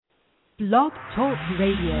Blog Talk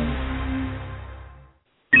Radio.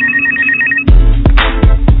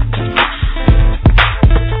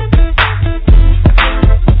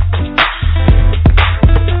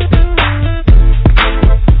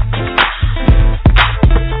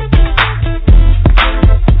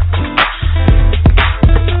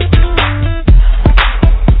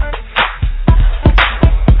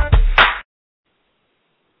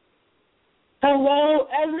 Hello,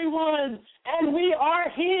 everyone, and we are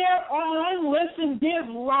here on Listen Give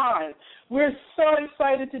Live. We're so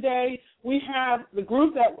excited today. We have the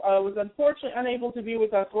group that was unfortunately unable to be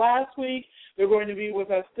with us last week. They're going to be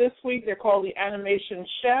with us this week. They're called the Animation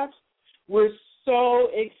Chefs. We're so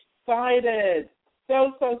excited,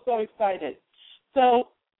 so excited. So,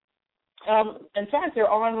 in fact, they're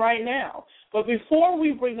on right now. But before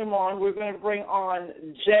we bring them on, we're going to bring on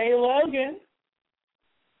Jay Logan.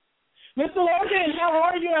 Mr. Logan, how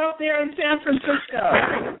are you out there in San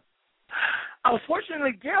Francisco?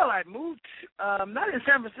 Fortunately, Gail, I moved not in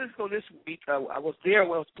San Francisco this week. I was there.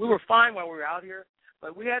 Well, we were fine while we were out here,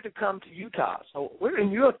 but we had to come to Utah. So we're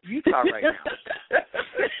in Utah right now.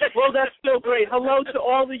 Well, that's so great. Hello to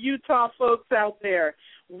all the Utah folks out there.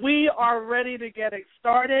 We are ready to get it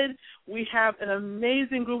started. We have an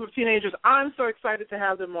amazing group of teenagers. I'm so excited to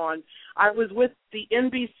have them on. I was with the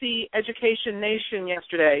NBC Education Nation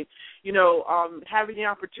yesterday, having the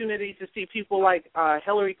opportunity to see people like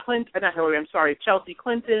Chelsea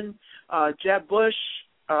Clinton, Jeb Bush,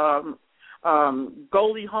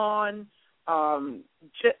 Goldie Hawn,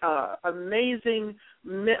 amazing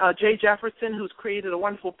Jay Jefferson, who's created a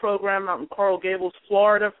wonderful program out in Coral Gables,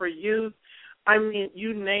 Florida for youth. I mean,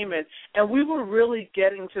 you name it. And we were really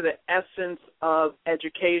getting to the essence of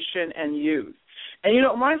education and youth. And,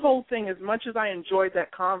 my whole thing, as much as I enjoyed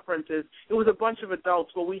that conference, is it was a bunch of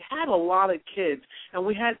adults, but we had a lot of kids. And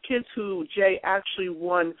we had kids who, Jay, actually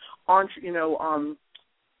won,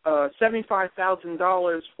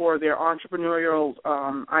 $75,000 for their entrepreneurial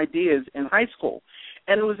ideas in high school.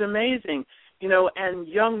 And it was amazing. And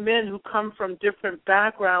young men who come from different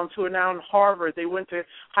backgrounds who are now in Harvard. They went to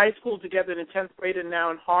high school together in the 10th grade and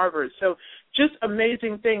now in Harvard. So just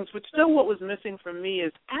amazing things. But still what was missing for me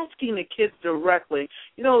is asking the kids directly.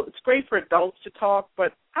 It's great for adults to talk,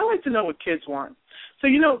 but I like to know what kids want. So,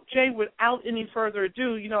 Jay, without any further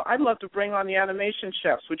ado, I'd love to bring on the Animation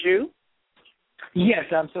Chefs. Would you? Yes,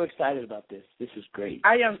 I'm so excited about this. This is great.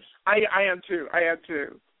 I am too.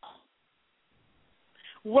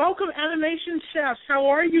 Welcome, Animation Chefs. How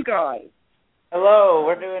are you guys? Hello,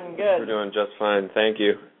 we're doing good. We're doing just fine. Thank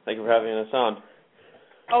you. Thank you for having us on.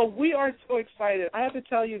 Oh, we are so excited. I have to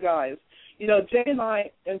tell you guys, Jay and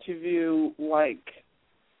I interview,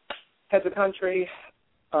 heads of country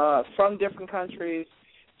from different countries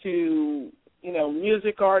to,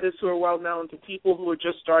 music artists who are well-known to people who are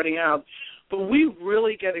just starting out. But we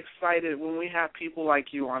really get excited when we have people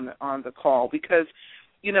like you on the call because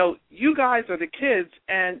you guys are the kids,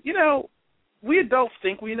 and, we adults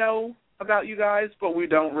think we know about you guys, but we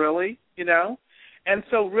don't really, And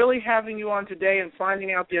so really having you on today and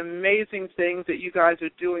finding out the amazing things that you guys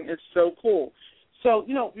are doing is so cool. So,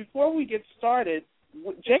 before we get started,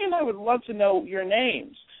 Jay and I would love to know your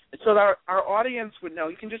names so that our audience would know.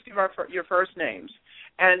 You can just give your first names.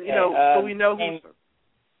 And, so we know who's...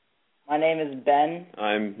 My name is Ben.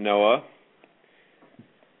 I'm Noah.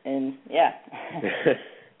 And, yeah.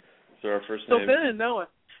 So our first name. So name. Ben and Noah,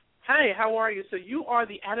 hey, how are you? So you are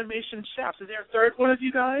the Animation Chefs. Is there a third one of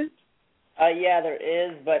you guys? Yeah, there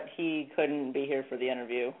is, but he couldn't be here for the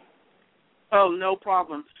interview. Oh, no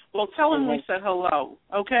problem. Well, tell him we said hello,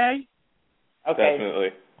 okay? Okay.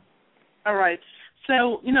 Definitely. All right.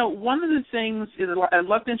 So, one of the things is I'd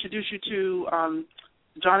love to introduce you to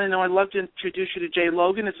John and Noah. I'd love to introduce you to Jay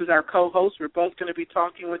Logan. This is our co-host. We're both going to be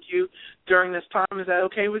talking with you during this time. Is that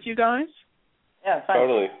okay with you guys? Yeah, fine.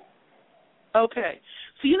 Totally. Okay.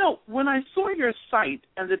 So, when I saw your site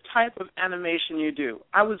and the type of animation you do,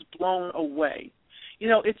 I was blown away.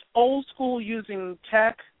 It's old school using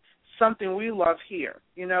tech, something we love here,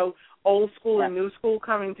 old school and new school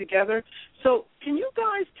coming together. So can you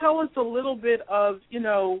guys tell us a little bit of,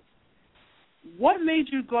 what made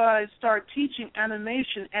you guys start teaching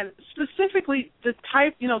animation and specifically the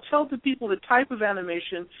type, tell the people the type of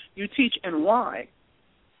animation you teach and why?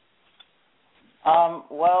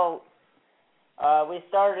 We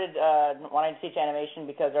started wanting to teach animation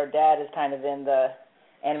because our dad is kind of in the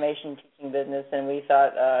animation teaching business, and we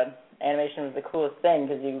thought animation was the coolest thing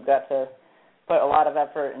because you got to put a lot of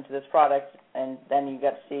effort into this product, and then you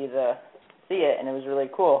got to see it, and it was really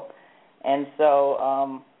cool. And so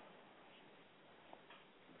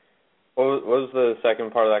What was the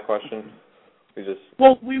second part of that question?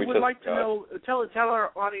 We would like to know. Tell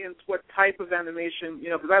our audience what type of animation,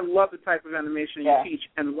 because I love the type of animation you teach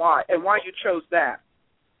and why you chose that.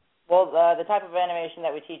 Well, the type of animation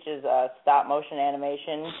that we teach is stop motion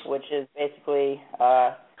animation, which is basically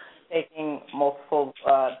taking multiple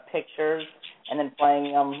pictures and then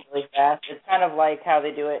playing them really fast. It's kind of like how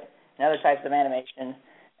they do it in other types of animation,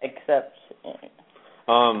 except.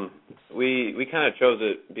 We kind of chose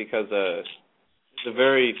it because it's a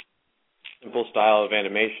very simple style of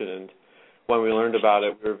animation, and when we learned about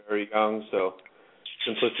it, we were very young, so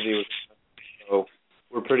simplicity was. So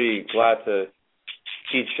we're pretty glad to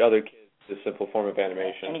teach other kids this simple form of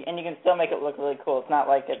animation. And you can still make it look really cool. It's not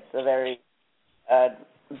like it's a very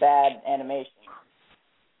bad animation.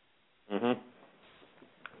 Mhm.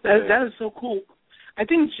 That is so cool. I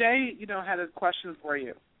think Jay, had a question for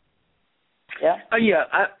you. Yeah.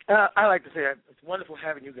 I like to say it's wonderful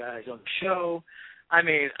having you guys on the show. I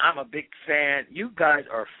mean, I'm a big fan. You guys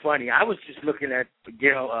are funny. I was just looking at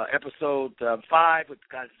episode 5 with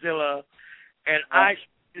Godzilla, and I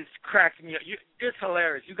just cracked me up. It's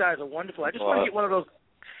hilarious. You guys are wonderful. I just want to get one of those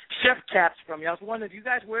chef caps from you. I was wondering, do you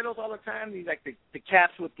guys wear those all the time? These like the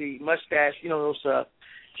caps with the mustache, those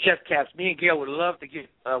chef caps. Me and Gail would love to get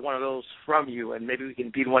one of those from you, and maybe we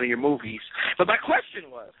can be in one of your movies. But my question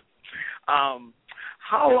was,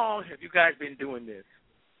 how long have you guys been doing this?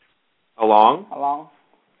 How long?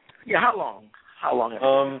 Yeah, how long? How long have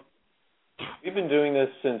you We've been doing this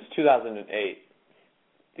since 2008.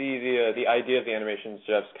 The idea of the animation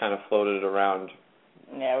chefs kind of floated around.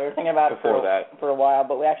 Yeah, we were thinking about it for a while,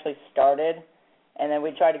 but we actually started, and then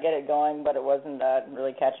we tried to get it going, but it wasn't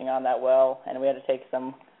really catching on that well, and we had to take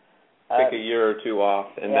a year or two off,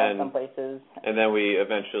 and then some places. And then we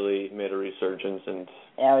eventually made a resurgence, and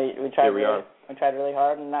we tried. Here we are. We tried really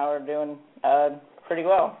hard, and now we're doing pretty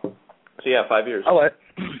well. So 5 years. Oh,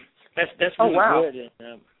 that's really wow. good.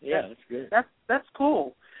 And, that's good. That's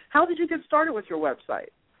cool. How did you get started with your website?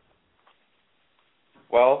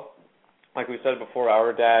 Well, like we said before,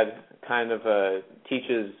 our dad kind of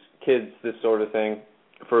teaches kids this sort of thing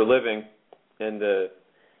for a living, and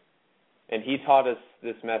he taught us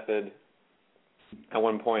this method at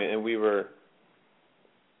one point, and we were.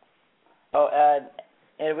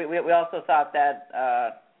 And we also thought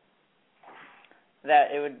that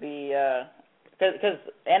it would be because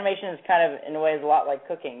animation is kind of in ways a lot like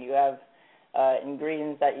cooking. You have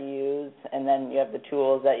ingredients that you use, and then you have the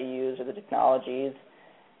tools that you use or the technologies,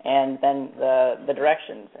 and then the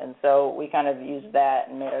directions. And so we kind of used that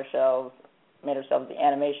and made ourselves the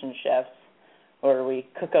animation chefs, where we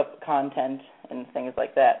cook up content and things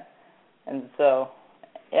like that. And so,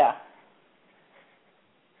 yeah.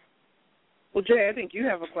 Well, Jay, I think you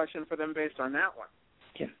have a question for them based on that one.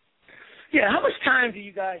 Yeah. How much time do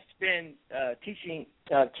you guys spend teaching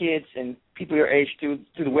kids and people your age through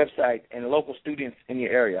the website and local students in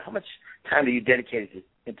your area? How much time do you dedicate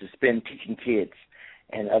to spend teaching kids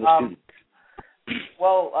and other students?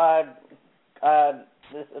 Well,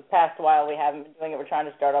 this past while we haven't been doing it. We're trying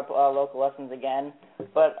to start up local lessons again.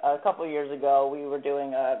 But a couple of years ago, we were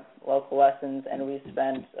doing local lessons, and we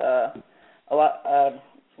spent a lot.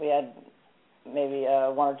 We had maybe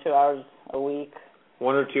 1 or 2 hours a week.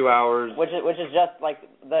 1 or 2 hours. Which is just like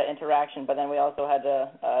the interaction, but then we also had to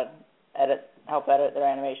help edit their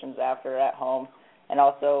animations after at home, and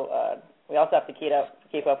also we also have to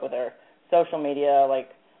keep up with our social media like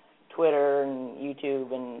Twitter and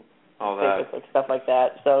YouTube and all Facebook, that stuff like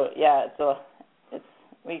that. So yeah,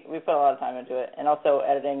 we put a lot of time into it, and also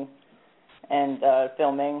editing and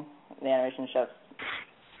filming the animation chefs.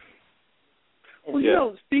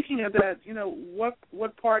 Well, speaking of that,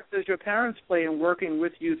 what part does your parents play in working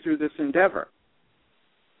with you through this endeavor?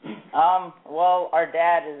 Well, our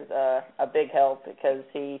dad is a big help because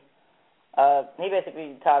he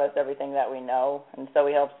basically taught us everything that we know, and so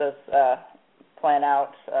he helps us plan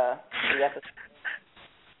out the episodes.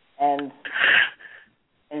 And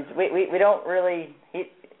we don't really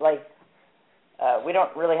we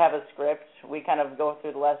don't really have a script. We kind of go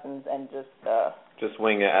through the lessons and just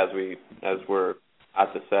wing it as we're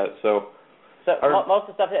at the set. So most of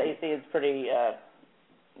the stuff that you see is pretty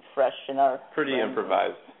fresh in our pretty brain.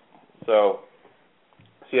 Improvised. So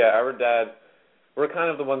yeah, our dad, we're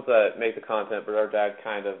kind of the ones that make the content, but our dad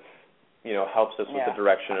kind of helps us with the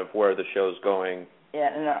direction of where the show's going. Yeah,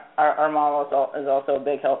 and our mom is also a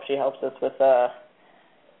big help. She helps us with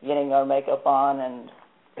getting our makeup on and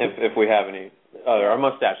if we have any. Our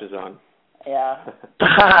mustache is on. Yeah.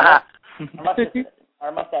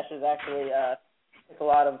 Our mustaches actually took a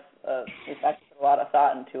lot of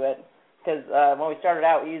thought into it because when we started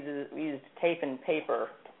out, we used tape and paper,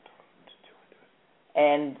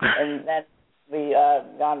 and we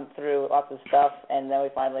gone through lots of stuff, and then we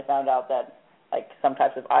finally found out that like some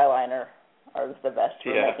types of eyeliner are the best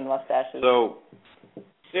for making mustaches. So,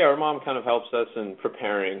 yeah, our mom kind of helps us in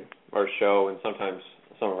preparing our show and sometimes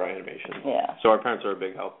some of our animation. Yeah. So our parents are a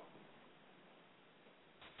big help.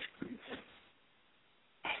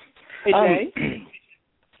 Hey, Jay?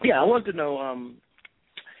 Yeah, I want to know,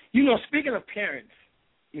 speaking of parents,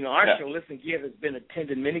 our show, Listen Give, has been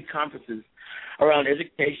attending many conferences around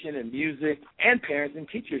education and music and parents and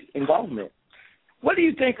teachers' involvement. What do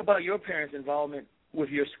you think about your parents' involvement with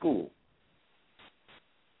your school?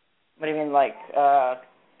 What do you mean, like how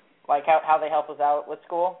they help us out with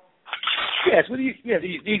school? Yes. What do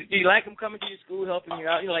you like them coming to your school, helping you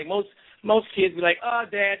out? Like most kids be like, "Oh,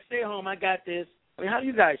 Dad, stay home. I got this." I mean, how do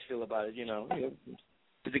you guys feel about it?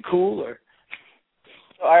 Is it cool or?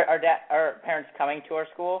 So our parents coming to our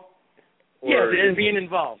school? Yes, and being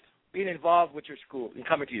involved with your school and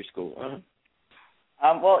coming to your school.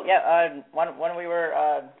 When we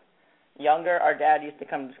were younger, our dad used to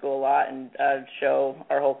come to school a lot and show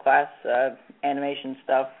our whole class animation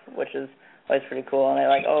stuff, which is always pretty cool. And they're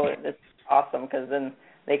like, "Oh, this is awesome," because then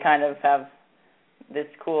they kind of have this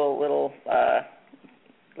cool little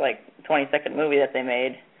 20-second movie that they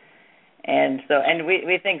made. And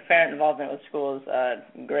we think parent involvement with school is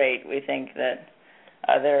great. We think that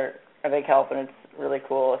they're a big help, and it's really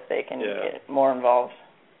cool if they can get more involved.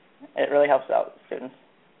 It really helps out students.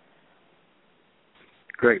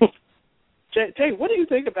 Great. Jay, what do you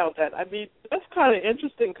think about that? I mean, that's kind of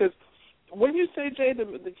interesting because when you say, Jay,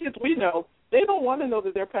 the kids we know, they don't want to know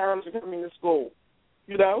that their parents are coming to school.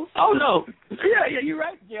 Oh no. Yeah, you're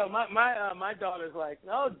right, Gail. My daughter's like,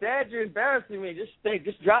 "No, Dad, you're embarrassing me.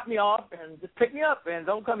 Just drop me off and just pick me up and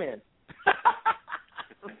don't come in."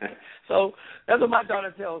 So that's what my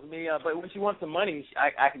daughter tells me. But when she wants some money,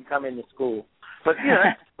 I can come into school. But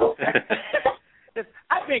I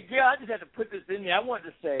think, Gail, I just had to put this in there. I wanted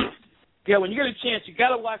to say, Gail, when you get a chance, you got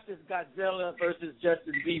to watch this Godzilla versus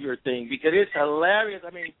Justin Bieber thing because it's hilarious.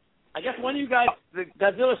 I mean, I guess one of you guys, the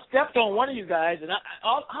Godzilla stepped on one of you guys, and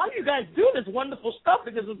how do you guys do this wonderful stuff?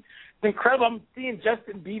 Because it's incredible. I'm seeing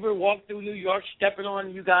Justin Bieber walk through New York stepping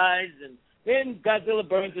on you guys, and then Godzilla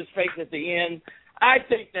burns his face at the end. I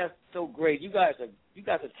think that's so great. You guys are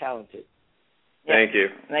talented. Thank you.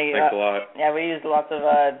 Thanks a lot. Yeah, we used lots of.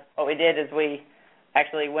 What we did is we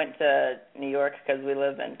actually went to New York because we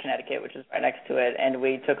live in Connecticut, which is right next to it, and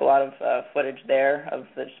we took a lot of footage there of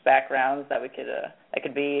the just backgrounds that we could that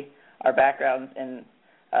could be our backgrounds in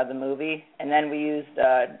the movie, and then we used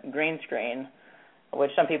green screen, which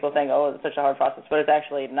some people think, oh, it's such a hard process, but it's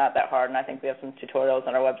actually not that hard, and I think we have some tutorials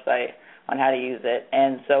on our website on how to use it,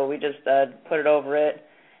 and so we just put it over it,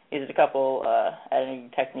 used a couple editing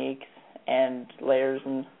techniques and layers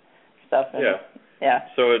and stuff. And, yeah.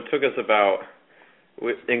 So it took us about,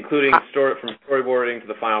 including from storyboarding to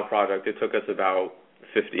the final product, it took us about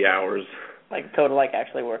 50 hours. Like total,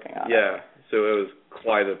 actually working on it. Yeah. So it was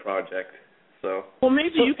quite a project. So. Well,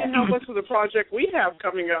 maybe you can help us with a project we have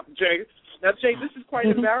coming up, Jay. Now, Jay, this is quite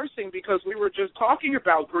embarrassing because we were just talking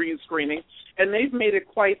about green screening, and they've made it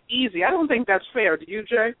quite easy. I don't think that's fair. Do you,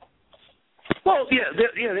 Jay? Well,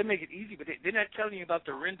 they make it easy, but they're not telling you about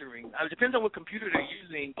the rendering. It depends on what computer they're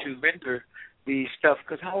using to render the stuff,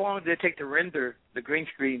 because how long did it take to render the green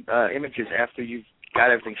screen images after you've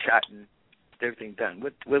got everything shot and everything done?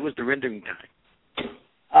 What was the rendering time?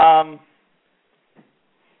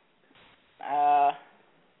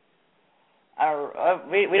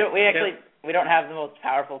 We don't have the most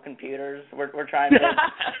powerful computers. We're trying to.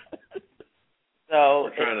 So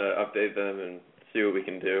we're trying to update them and see what we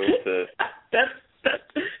can do to.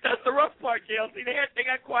 That's the rough part, Gail. See, they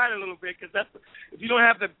got quiet a little bit because if you don't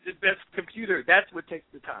have the best computer, that's what takes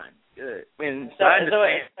the time.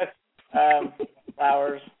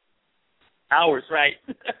 Hours, right?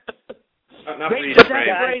 Not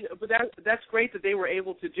that's great that they were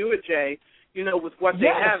able to do it, Jay. With what they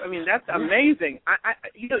have. I mean, that's amazing.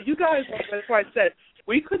 You guys. That's why I said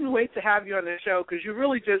we couldn't wait to have you on the show because you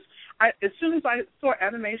really just. As soon as I saw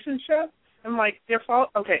Animation Chef, I'm like, they're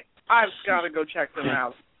okay. I've got to go check them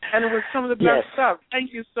out. And it was some of the best stuff.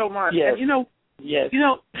 Thank you so much. Yes.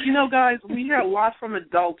 And guys, we hear a lot from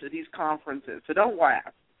adults at these conferences, so don't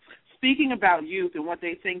laugh. Speaking about youth and what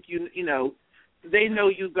they think they know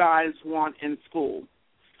you guys want in school.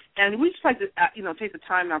 And we'd just like to, take the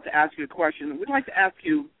time out to ask you a question. We'd like to ask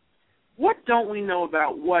you, what don't we know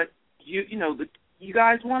about what you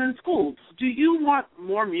guys want in school? Do you want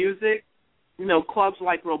more music, clubs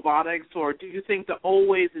like robotics, or do you think the old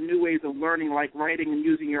ways and new ways of learning, like writing and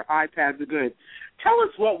using your iPads, are good? Tell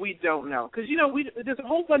us what we don't know, because there's a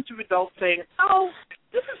whole bunch of adults saying, "Oh,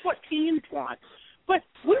 this is what teens want. But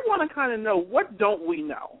we want to kind of know, what don't we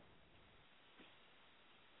know?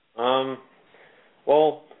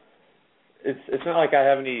 Well, it's not like I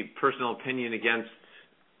have any personal opinion against,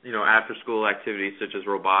 after school activities such as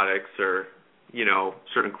robotics or,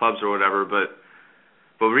 certain clubs or whatever, but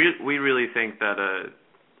we really think that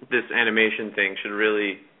this animation thing should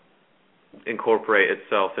really incorporate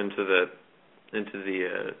itself into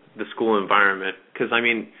the school environment, because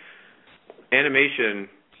animation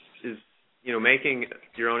is, making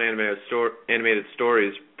your own animated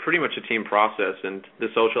stories pretty much a team process, and the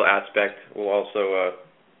social aspect will also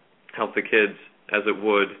help the kids as it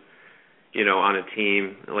would, on a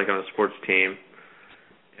team, like on a sports team.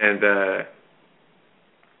 And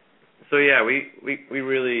so yeah, we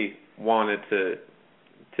really wanted to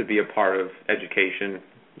be a part of education,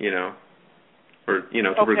 or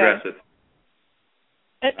to progress it.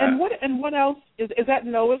 And what else is that?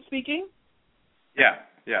 Noah speaking? Yeah.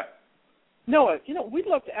 Noah, we'd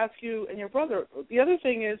love to ask you and your brother. The other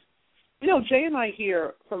thing is, Jay and I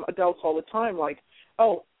hear from adults all the time, like,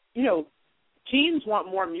 teens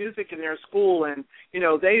want more music in their school, and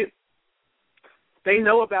they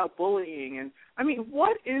know about bullying. And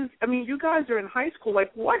you guys are in high school.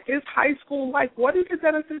 Like, what is high school like? What is it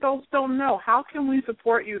that us adults don't know? How can we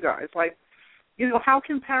support you guys? Like, how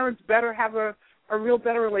can parents better have a real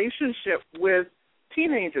better relationship with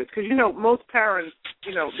teenagers? Because, most parents,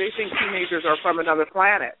 they think teenagers are from another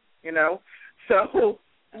planet, So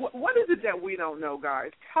what is it that we don't know,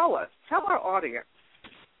 guys? Tell us. Tell our audience.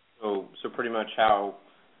 So pretty much how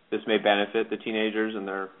this may benefit the teenagers and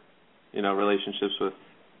their, relationships with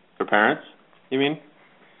their parents, you mean?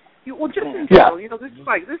 Well, just in general, this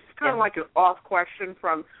is kind of like an off question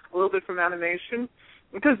from a little bit from animation,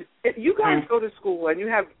 because you guys go to school and you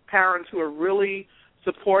have parents who are really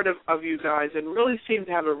supportive of you guys and really seem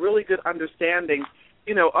to have a really good understanding,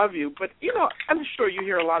 of you. But, I'm sure you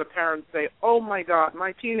hear a lot of parents say, oh, my God,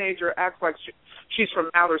 my teenager acts like she's from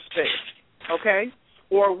outer space, okay?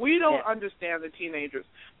 Or we don't understand the teenagers.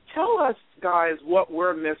 Tell us, guys, what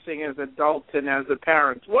we're missing as adults and as the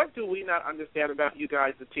parents. What do we not understand about you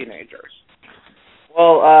guys, the teenagers?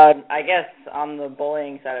 Well, I guess on the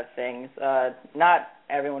bullying side of things, not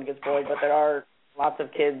everyone gets bullied, but there are lots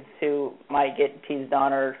of kids who might get teased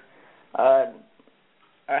on or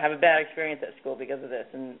have a bad experience at school because of this,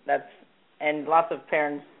 and lots of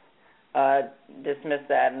parents dismiss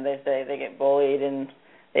that, and they say they get bullied and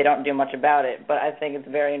they don't do much about it. But I think it's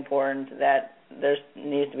very important that there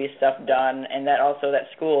needs to be stuff done, and that also that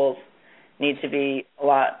schools need to be a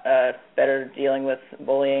lot better dealing with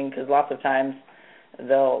bullying, because lots of times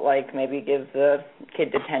they'll maybe give the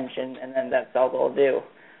kid detention, and then that's all they'll do.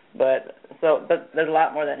 But there's a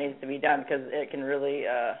lot more that needs to be done, because it can really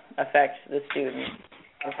affect the student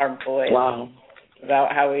in harmful ways. Wow.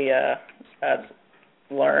 About how we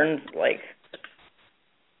learn,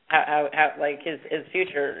 how his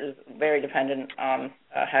future is very dependent on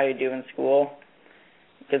how you do in school,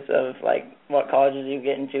 because of what colleges you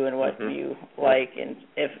get into and what you like, and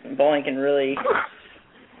if bullying can really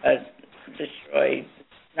destroy,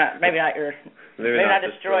 maybe not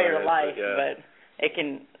destroy your life, but it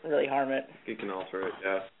can really harm it. It can alter it,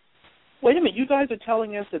 yeah. Wait a minute, you guys are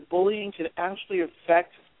telling us that bullying can actually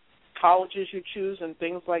affect colleges you choose and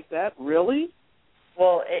things like that? Really?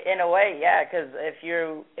 Well, in a way, yeah, because if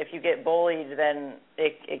you get bullied, then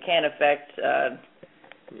it can affect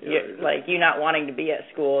you not wanting to be at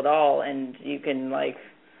school at all, and you can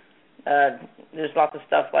there's lots of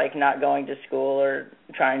stuff like not going to school or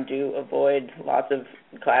trying to avoid lots of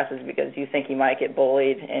classes because you think you might get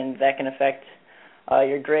bullied, and that can affect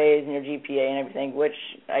your grades and your GPA and everything, which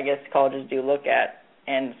I guess colleges do look at,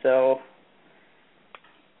 and so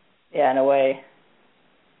yeah, in a way.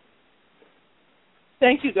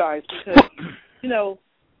 Thank you, guys, because,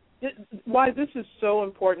 why this is so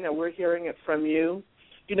important that we're hearing it from you.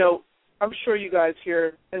 I'm sure you guys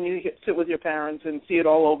hear, and you sit with your parents and see it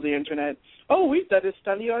all over the Internet. Oh, we've done a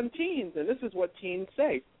study on teens, and this is what teens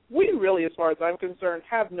say. We really, as far as I'm concerned,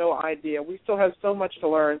 have no idea. We still have so much to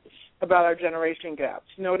learn about our generation gaps.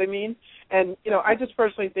 You know what I mean? And, I just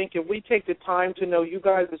personally think if we take the time to know you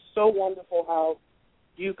guys are so wonderful how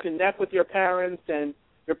you connect with your parents and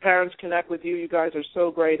your parents connect with you. You guys are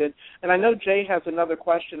so great. And I know Jay has another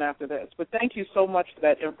question after this, but thank you so much for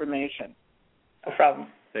that information. No problem.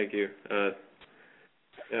 Thank you.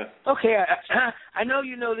 Yeah. Okay, I know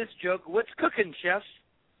you know this joke. What's cooking, chefs?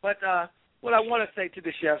 But what I want to say to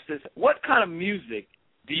the chefs is, what kind of music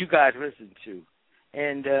do you guys listen to?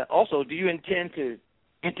 And also, do you intend to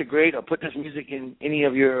integrate or put this music in any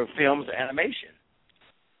of your films or animation?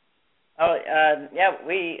 Oh, yeah,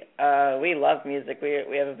 we love music.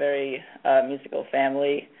 We have a very musical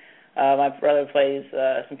family. My brother plays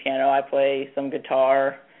some piano. I play some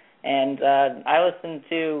guitar, and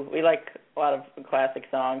we like a lot of classic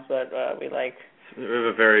songs, but we like. We have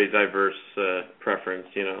a very diverse preference,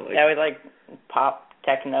 you know. Like, yeah, we like pop,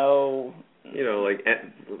 techno. You know, like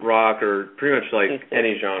rock or pretty much like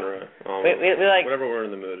any genre. We like whatever we're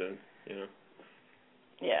in the mood in, you know.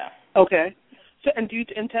 Yeah. Okay. So, and do you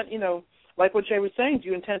intend, you know, like what Jay was saying, do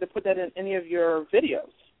you intend to put that in any of your videos?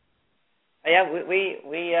 Yeah, we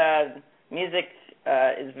music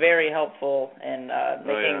is very helpful in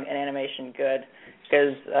making an animation good,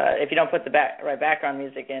 because if you don't put the right background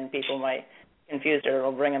music in, people might confuse it, or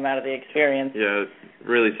it'll bring them out of the experience. Yeah, it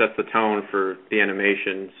really sets the tone for the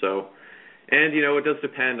animation. So, and you know, it does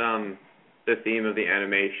depend on the theme of the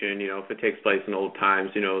animation. You know, if it takes place in old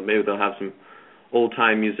times, you know, maybe they'll have some old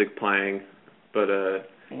time music playing. But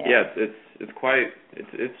it's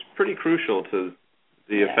pretty crucial to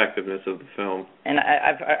the effectiveness of the film. And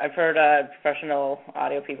I've heard professional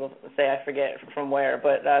audio people say, I forget from where,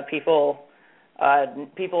 but people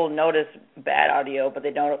notice bad audio, but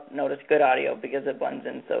they don't notice good audio because it blends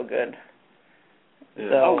in so good. Yeah.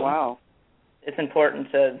 So oh wow! It's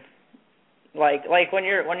important to like when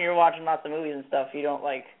you're watching lots of movies and stuff, you don't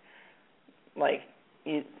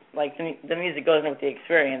the music goes in with the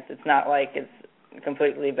experience. It's not like it's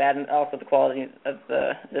completely bad, and also the quality of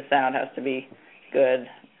the sound has to be good,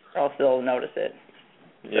 or else they'll notice it.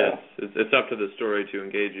 Yes, so. It's up to the story to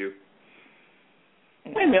engage you.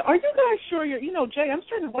 Wait a minute, are you guys sure you know, Jay, I'm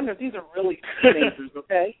starting to wonder if these are really teenagers,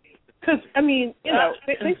 okay? Because, I mean, you know,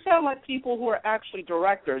 they sound like people who are actually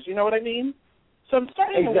directors, you know what I mean? So I'm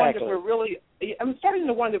starting to wonder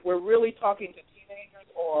if we're really talking to teenagers,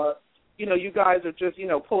 or, you know, you guys are just, you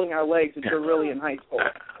know, pulling our legs and you're really in high school.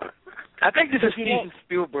 I think this is Steven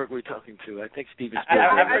Spielberg we're talking to. I think Steven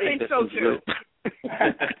Spielberg. I think so, too.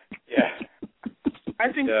 Yeah.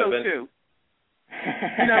 I think so, too.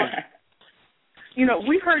 You know,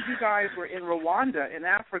 we heard you guys were in Rwanda in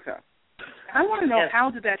Africa. I want to know,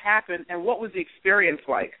 how did that happen, and what was the experience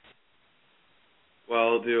like?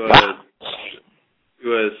 Well, to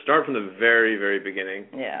start from the very, very beginning.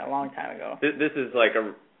 Yeah, a long time ago. This is like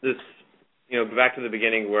you know, back to the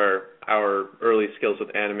beginning where our early skills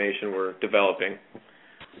with animation were developing.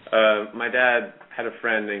 My dad had a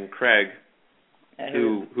friend named Craig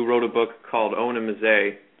who wrote a book called Owen and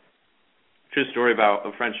Mazet. True story about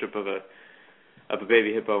a friendship of a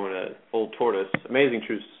baby hippo and an old tortoise. Amazing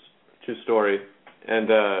true story. And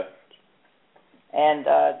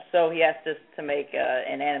so he asked us to make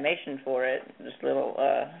an animation for it, this little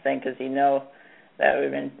thing, because he knew that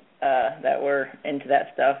that we're into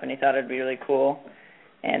that stuff, and he thought it'd be really cool.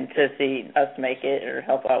 And to see us make it or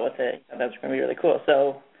help out with it, that was going to be really cool.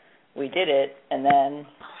 So we did it, and then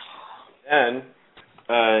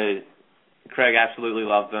Craig absolutely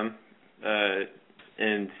loved them.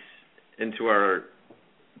 And to our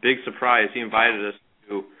big surprise, he invited us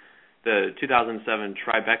to the 2007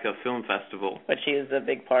 Tribeca Film Festival, which he is a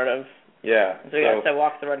big part of. Yeah. So we got to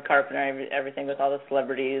walk the red carpet and everything with all the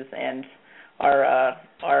celebrities, and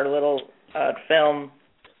our little film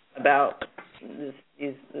about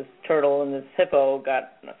this turtle and this hippo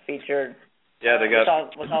got featured. Yeah, they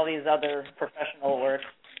got with all these other professional works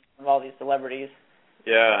of all these celebrities.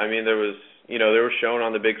 Yeah, I mean, they were shown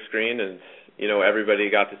on the big screen, and you know, everybody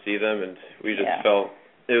got to see them, and we just felt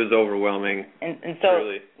it was overwhelming. And so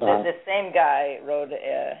really. The same guy wrote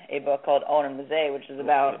a book called Owen and Mazet, which is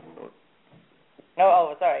about.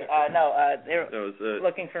 They're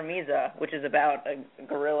looking for Misa, which is about a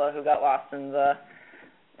gorilla who got lost in the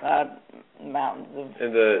mountains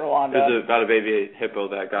of Rwanda. It's about a baby hippo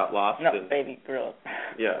that got lost. No, baby gorilla.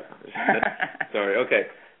 Yeah. Sorry. Okay.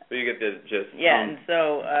 So you get the gist. Yeah, and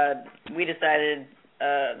so we decided,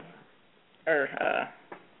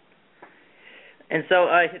 and so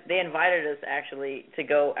they invited us actually to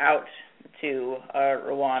go out to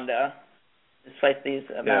Rwanda, this place, these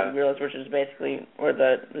mountain gorillas, which is basically where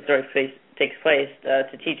the story takes place,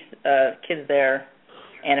 to teach kids there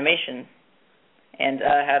animation, and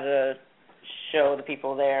how to show the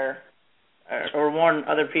people there, or warn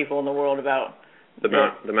other people in the world about the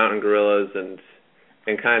mountain gorillas, and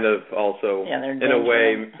kind of also in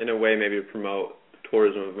a way maybe promote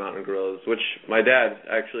tourism of mountain gorillas, which my dad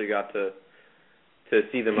actually got to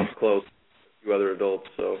see them up close with a few other adults.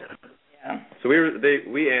 So so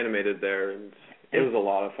we animated there, and it was a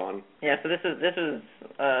lot of fun. Yeah. So this is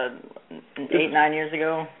 8-9 years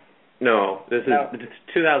ago. No, it's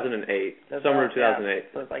 2008. Summer of 2008.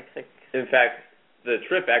 So it's like 6. In fact, the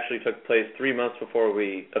trip actually took place 3 months before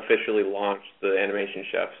we officially launched the Animation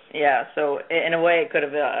Chefs. Yeah, so in a way it could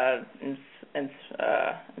have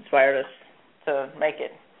inspired us to make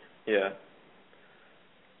it. Yeah.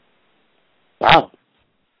 Wow.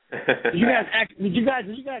 Did you guys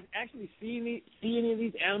actually see any of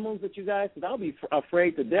these animals that you guys? Because I'll be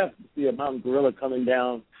afraid to death to see a mountain gorilla coming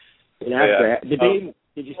down in Africa. Yeah.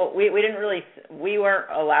 Did you? Well, we didn't really. We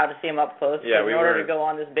weren't allowed to see them up close. Yeah, in order to go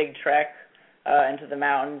on this big trek into the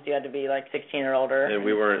mountains, you had to be like 16 or older. And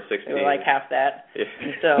we weren't 16. We were like half that. Yeah.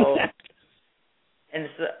 And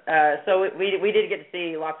so we did get to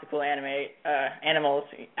see lots of cool animals.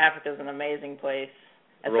 Africa's an amazing place.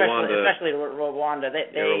 Especially Rwanda.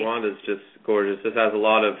 Rwanda's just gorgeous. It has a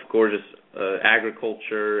lot of gorgeous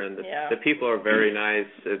agriculture, and the people are very nice.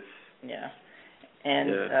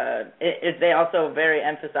 They also very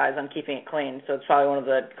emphasize on keeping it clean. So it's probably one of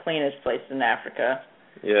the cleanest places in Africa.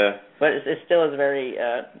 Yeah. But it still is very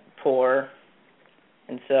poor,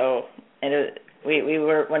 and we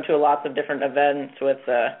went to lots of different events with.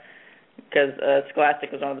 Because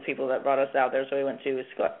Scholastic was one of the people that brought us out there, so we went to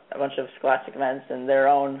a bunch of Scholastic events and their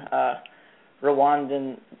own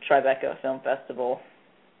Rwandan Tribeca Film Festival.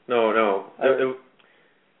 No.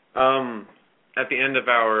 At the end of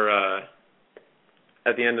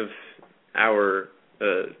our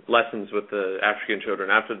lessons with the African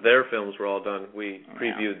children, after their films were all done, we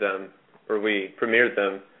previewed them, or we premiered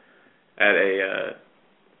them at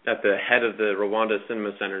the head of the Rwanda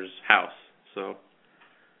Cinema Center's house. So.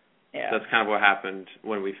 Yeah. That's kind of what happened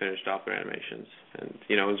when we finished off our animations. And,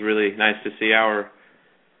 it was really nice to see our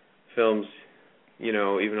films,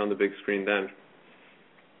 even on the big screen then.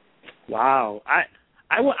 Wow.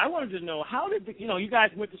 I wanted to know, how did, you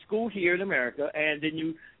guys went to school here in America, and then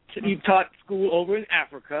you taught school over in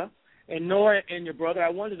Africa, and Nora and your brother, I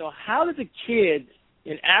wanted to know, how did the kids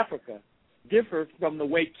in Africa differ from the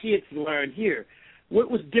way kids learn here? What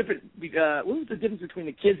was different? What was the difference between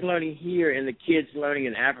the kids learning here and the kids learning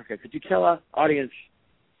in Africa? Could you tell our audience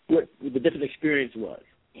what the different experience was?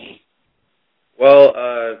 Well,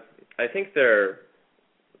 I think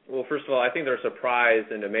first of all, I think they're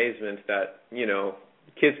surprised and amazement that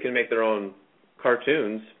kids can make their own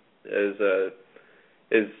cartoons is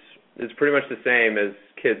pretty much the same as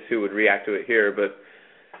kids who would react to it here. But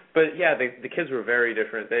yeah, the kids were very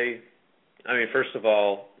different. First of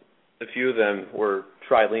all, a few of them were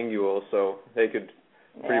trilingual, so they could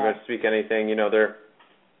pretty much speak anything.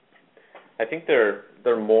 I think they're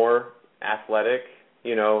more athletic.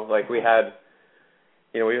 Like we had,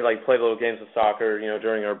 we would play little games of soccer,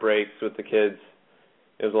 during our breaks with the kids.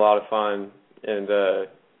 It was a lot of fun, and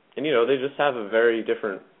they just have a very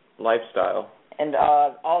different lifestyle. And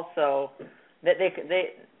also, I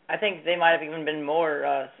think they might have even been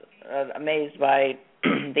more amazed by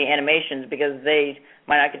the animations, because they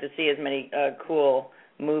might not get to see as many cool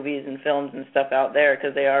movies and films and stuff out there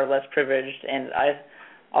because they are less privileged. And I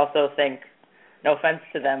also think, no offense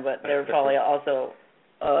to them, but they were probably also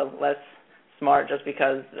less smart just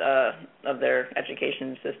because of their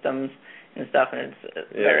education systems and stuff, and it's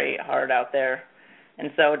very hard out there.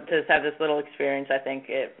 And so to have this little experience, I think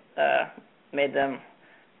it made them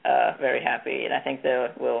very happy, and I think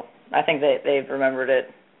they've remembered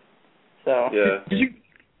it. So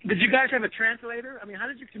Did you guys have a translator? How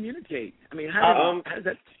did you communicate? How does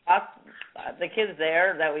that? The kids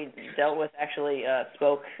there that we dealt with actually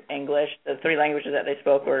spoke English. The three languages that they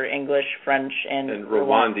spoke were English, French, and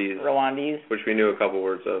Rwandese. Which we knew a couple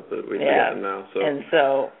words of, but we forget them now. So. And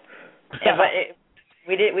so,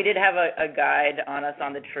 we did have a guide on us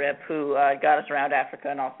on the trip who got us around Africa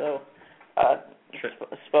and also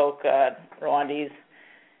spoke Rwandese.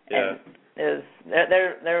 Yeah. And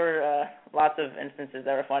there were lots of instances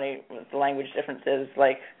that were funny with the language differences.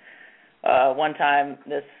 Like one time,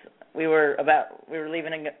 we were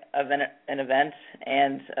leaving an event,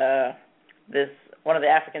 and one of the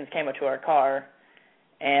Africans came up to our car,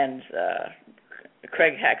 and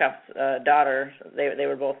Craig Hackoff's daughter, they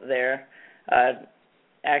were both there,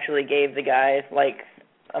 actually gave the guy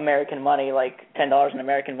American money, $10 in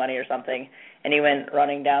American money or something, and he went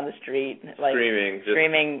running down the street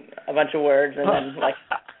screaming a bunch of words, and then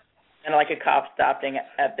and a cop stopped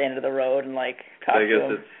at the end of the road and caught him. I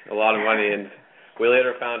guess it's a lot of money, and we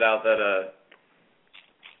later found out that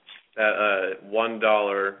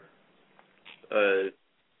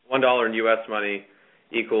 $1 in U.S. money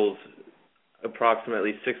equals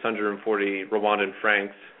approximately 640 Rwandan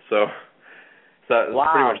francs. So that was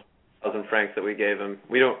pretty much 1,000 francs that we gave him.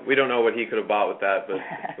 We don't know what he could have bought with that, but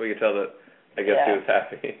we could tell that I guess he was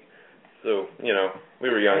happy. So, we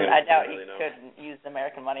were young. I doubt he could use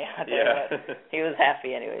American money out there, but he was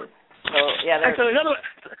happy anyways. So yeah,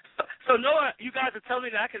 so Noah, you guys are telling me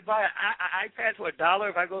that I could buy an iPad for $1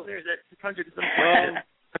 if I go there. Is that 600 and something?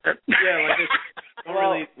 Yeah,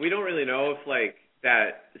 like we don't really know if like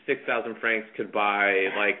that 6,000 francs could buy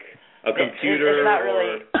like a computer. It's not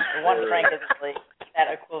really one franc isn't really that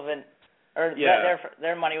equivalent, or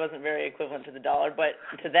their money wasn't very equivalent to the dollar. But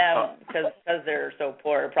to them, because they're so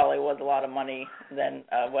poor, it probably was a lot of money than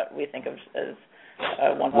what we think of as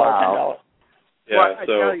 $1, $10. Yeah, well, I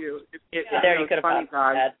tell you, there you could have found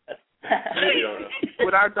that.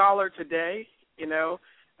 With our dollar today,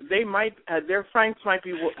 they might their francs might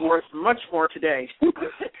be worth much more today.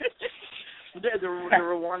 the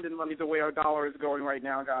Rwandan money, the way our dollar is going right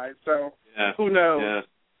now, guys. So who knows?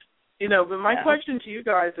 Yeah. But my question to you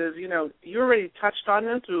guys is, you already touched on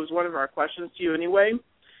this. It was one of our questions to you anyway.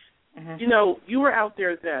 Mm-hmm. You were out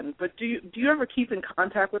there then, but do you ever keep in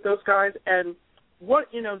contact with those guys? And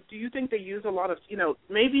what, do you think they use a lot of,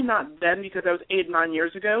 maybe not then because that was 8, 9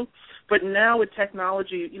 years ago, but now with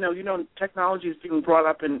technology, technology is being brought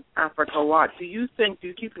up in Africa a lot. Do you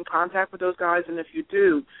keep in contact with those guys? And if you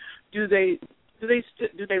do they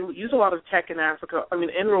use a lot of tech in Africa? I mean,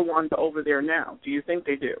 in Rwanda over there now. Do you think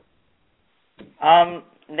they do?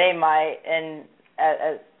 They might, and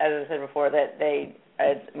as I said before, that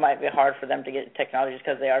it might be hard for them to get technology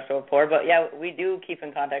because they are so poor. But yeah, we do keep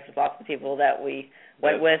in contact with lots of people that we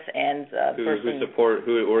went with and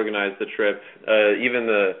who organized the trip. Even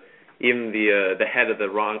the head of the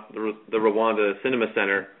Rwanda Cinema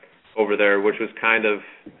Center over there, which was kind of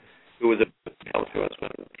who was a help to us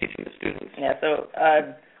when teaching the students. Yeah, so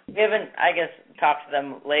we haven't, I guess, talked to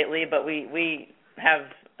them lately, but we have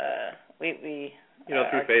we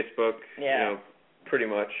through Facebook, pretty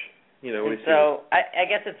much. So I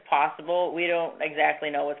guess it's possible. We don't exactly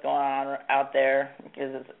know what's going on out there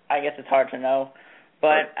because I guess it's hard to know.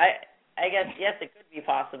 But I guess, yes, it could be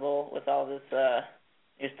possible with all this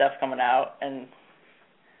new stuff coming out. And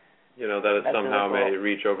that it somehow may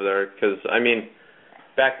reach over there. Because,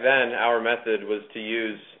 back then our method was to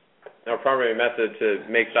use, our primary method to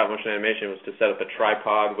make stop-motion animation was to set up a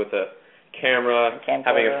tripod with a camera,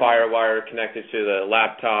 having a FireWire connected to the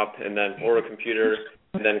laptop, and then or a computer,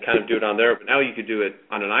 and then kind of do it on there. But now you could do it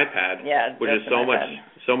on an iPad, which is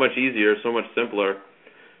so much easier, so much simpler.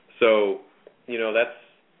 So, that's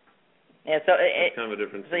that's kind of a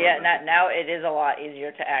difference. So now it is a lot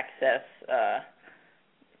easier to access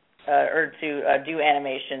or to do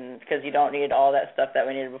animation because you don't need all that stuff that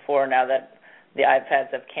we needed before. Now that the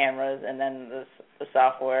iPads have cameras and then the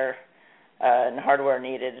software and hardware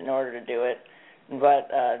needed in order to do it. But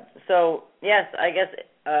so yes, I guess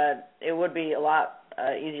it would be a lot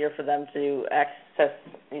easier for them to access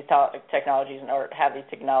these technologies or have these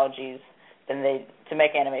technologies to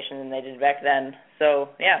make animation than they did back then. So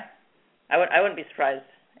yeah, I wouldn't be surprised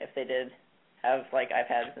if they did have like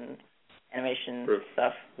iPads and animation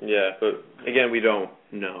stuff. Yeah, but again, we don't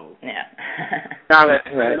know. Yeah. Got it.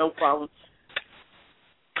 No problem.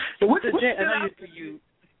 So what stood out for you?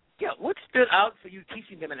 Yeah, what stood out for you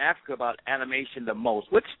teaching them in Africa about animation the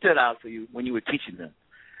most? What stood out for you when you were teaching them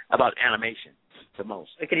about animation the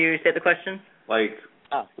most? Could you restate the question? Like,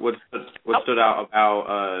 what stood out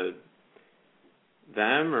about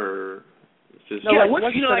them, or just? No,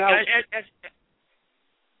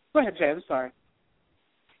 go ahead, Jay. I'm sorry.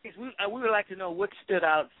 We would like to know what stood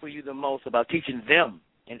out for you the most about teaching them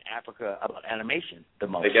in Africa about animation the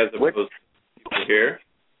most. Like as opposed to here?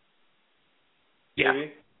 Yeah.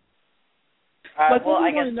 Maybe? What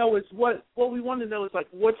we want to know is like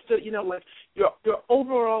what's the like your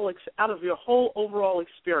overall out of your whole overall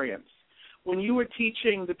experience when you were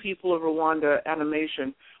teaching the people of Rwanda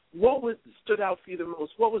animation, what stood out for you the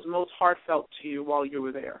most? What was most heartfelt to you while you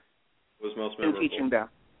were there? What was most memorable? In teaching them?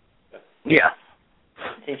 Yeah.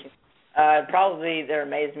 Teaching. Probably their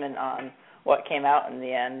amazement on what came out in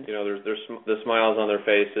the end. There's the smiles on their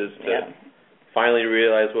faces to finally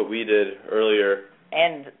realize what we did earlier.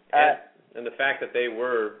 And the fact that they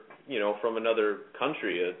were, from another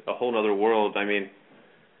country, a whole other world.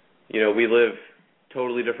 We live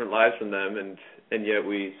totally different lives from them, and yet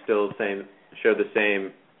we still share the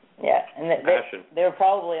same passion. They were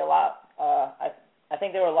probably a lot. I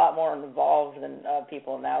think they were a lot more involved than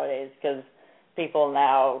people nowadays because people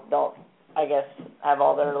now don't, I guess, have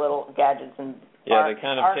all their little gadgets and they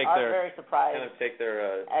kind of aren't very surprised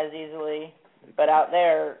as easily. But out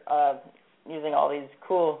there, using all these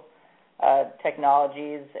cool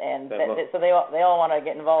technologies, and so they all want to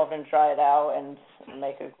get involved and try it out and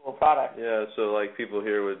make a cool product. Yeah, so like people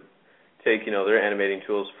here would take their animating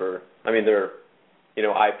tools for their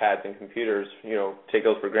iPads and computers, take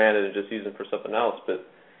those for granted and just use them for something else. But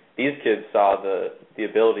these kids saw the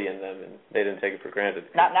ability in them, and they didn't take it for granted.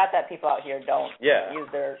 Not that people out here don't use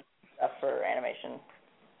their stuff for animation.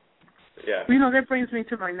 Yeah. That brings me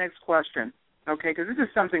to my next question, okay, because this is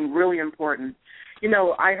something really important.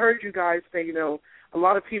 I heard you guys say, a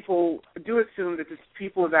lot of people do assume that the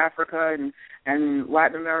people of Africa and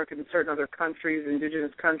Latin America and certain other countries,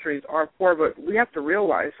 indigenous countries, are poor, but we have to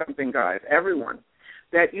realize something, guys, everyone,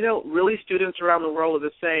 that, really students around the world are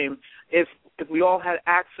the same. If we all had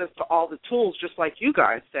access to all the tools, just like you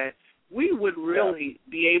guys said, we would really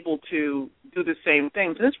be able to do the same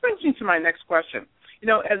things. And this brings me to my next question.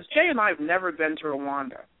 As Jay and I have never been to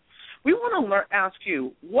Rwanda, we want to ask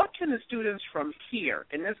you, what can the students from here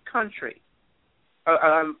in this country,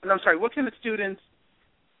 what can the students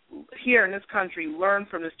here in this country learn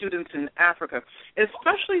from the students in Africa,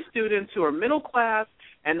 especially students who are middle class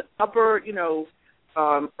and upper,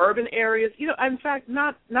 urban areas? In fact,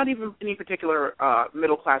 not even any particular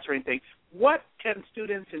middle class or anything. What can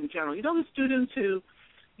students in general, the students who,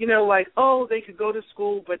 they could go to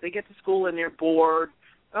school, but they get to school and they're bored.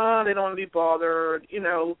 They don't want to be bothered,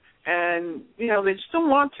 and, they just don't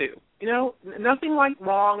want to. Nothing like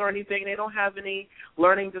wrong or anything. They don't have any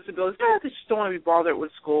learning disabilities. They just don't want to be bothered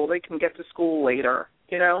with school. They can get to school later,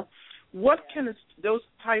 What can those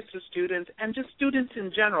types of students and just students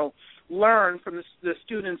in general learn from the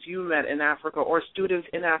students you met in Africa or students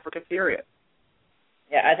in Africa, period?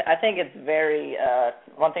 Yeah, I think it's very,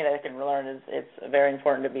 one thing that I can learn is it's very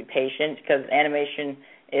important to be patient, because animation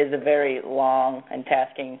is a very long and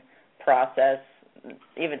tasking process.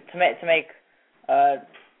 Even to make a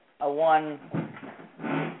 1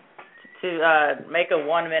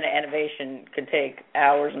 minute animation could take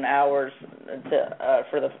hours and hours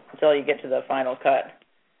until you get to the final cut.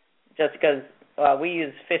 Just because we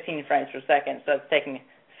use 15 frames per second, so it's taking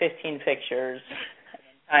 15 pictures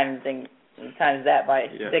times that by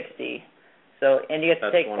 60. So, and you get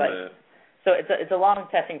to take so it's a long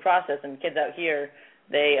testing process, and kids out here,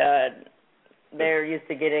 they're used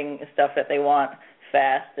to getting stuff that they want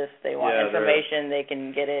fast. If they want information, they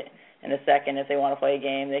can get it in a second. If they want to play a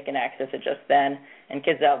game, they can access it just then. And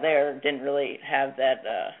kids out there didn't really have that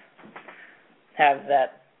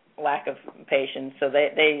lack of patience, so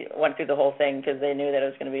they went through the whole thing because they knew that it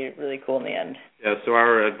was going to be really cool in the end. Yeah, so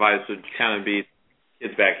our advice would kind of be,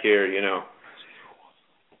 kids back here,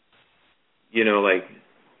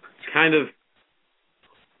 kind of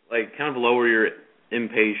lower your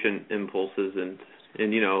impatient impulses and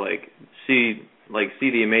see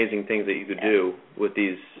the amazing things that you could do with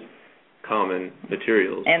these common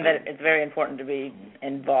materials. And that it's very important to be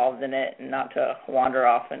involved in it and not to wander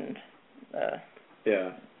off and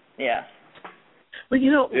But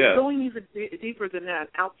going even deeper than that,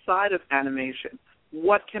 outside of animation,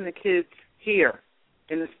 what can the kids here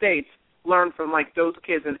in the States learn from those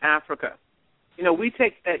kids in Africa? We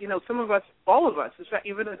take, some of us, all of us,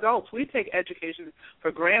 even adults, we take education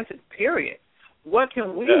for granted, period. What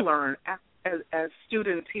can we learn as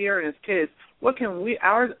students here and as kids? What can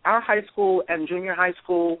our high school and junior high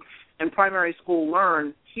school and primary school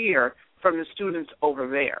learn here from the students over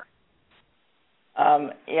there?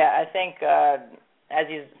 I think, as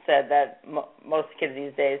you said, that most kids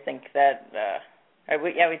these days think that,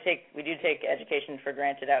 we do take education for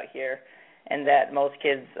granted out here, and that most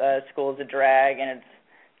kids' school is a drag and it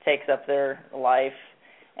takes up their life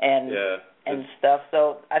and stuff.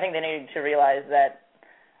 So I think they need to realize that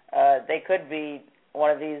they could be one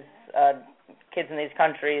of these kids in these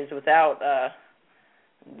countries without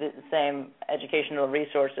the same educational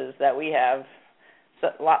resources that we have. So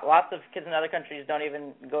lots of kids in other countries don't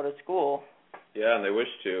even go to school. Yeah, and they wish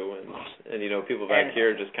to, and people back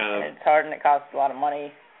here just kind of. It's hard and it costs a lot of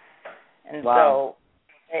money, and so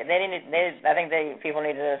I think people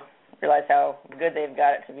need to realize how good they've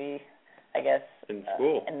got it to be, I guess, in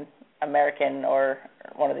school, in American or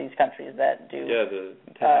one of these countries that do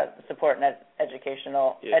support an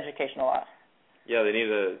educational law. Yeah, they need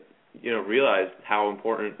to realize how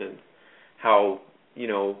important and how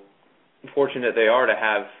fortunate they are to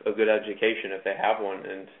have a good education if they have one,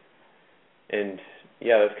 and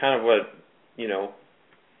that's kind of what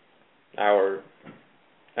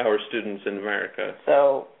our students in America.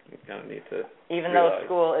 So kind of need to. Even realize. Though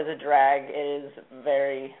school is a drag, it is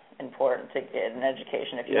very important to get an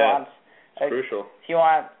education if you want. It's crucial. If you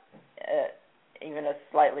want even a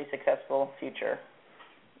slightly successful future,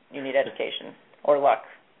 you need education or luck,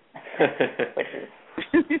 which is.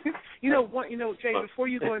 Jay, before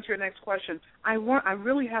you go into your next question, I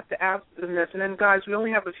really have to ask them this, and then guys, we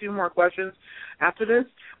only have a few more questions after this.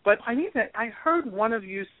 But I heard one of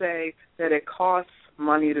you say that it costs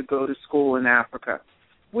money to go to school in Africa.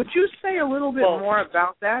 Would you say a little bit more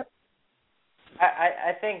about that?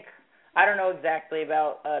 I think, I don't know exactly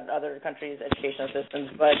about other countries' educational systems,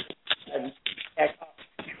 but and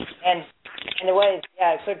in a way,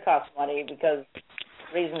 yeah, it could cost money because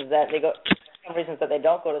some reasons that they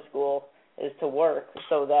don't go to school is to work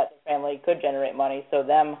so that the family could generate money. So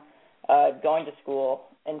them going to school,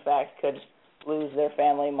 in fact, could lose their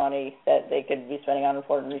family money that they could be spending on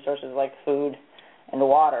important resources like food and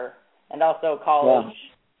water, and also college. Yeah.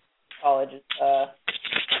 College,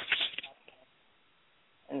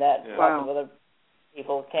 and that lots of other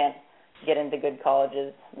people can't get into good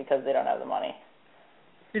colleges because they don't have the money.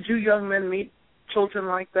 Did you young men meet children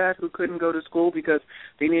like that who couldn't go to school because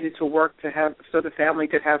they needed to work so the family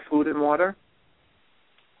could have food and water?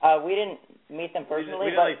 We didn't meet them personally.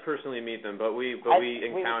 We didn't personally meet them, but we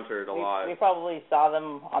encountered a lot. We probably saw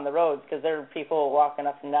them on the roads because there were people walking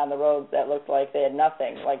up and down the roads that looked like they had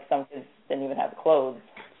nothing. Like some kids didn't even have clothes.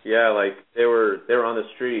 Yeah, like they were on the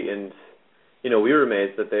street, and we were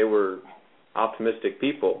amazed that they were optimistic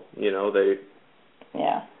people. They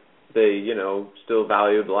still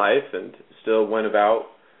valued life and still went about,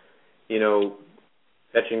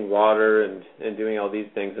 fetching water and doing all these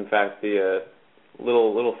things. In fact, the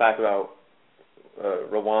little fact about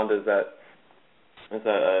Rwanda is that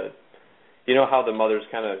how the mothers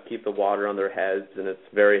kind of keep the water on their heads, and it's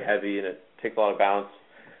very heavy and it takes a lot of balance.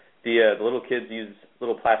 The little kids use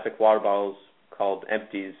little plastic water bottles called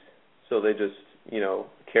empties, so they just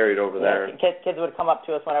carry it over there. Kids would come up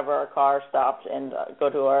to us whenever our car stopped and go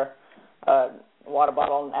to our water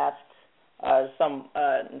bottle and ask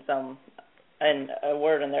a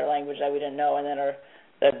word in their language that we didn't know, and then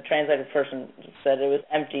the translated person said it was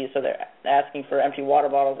empty, so they're asking for empty water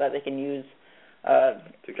bottles that they can use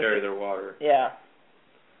to carry their water. Yeah.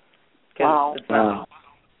 Because it's not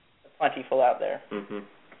plentiful out there. Mm-hmm.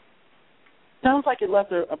 Sounds like it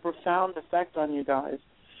left a profound effect on you guys.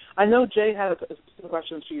 I know Jay had some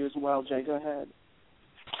questions for you as well. Jay, go ahead.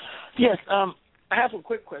 Yes, I have some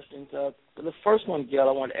quick questions. The first one, Gail,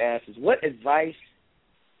 I want to ask is, what advice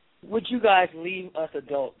would you guys leave us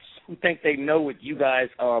adults who think they know what you guys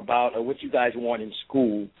are about or what you guys want in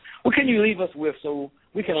school? What can you leave us with so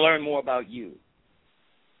we can learn more about you?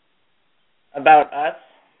 About us?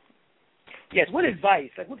 Yes, what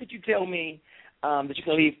advice? Like, what could you tell me that you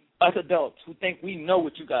can leave us adults who think we know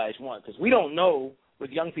what you guys want? Because we don't know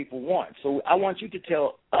what young people want. So I want you to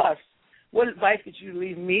tell us, what advice could you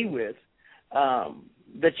leave me with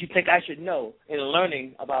that you think I should know in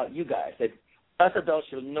learning about you guys, that us adults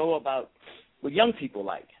should know about what young people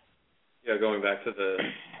like? Yeah, going back to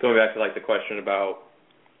like the question about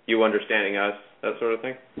you understanding us, that sort of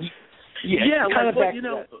thing. Yeah,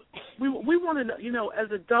 we want to know,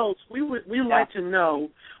 as adults, we like to know,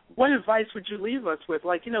 what advice would you leave us with?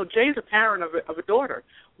 Like, Jay's a parent of a daughter.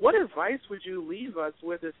 What advice would you leave us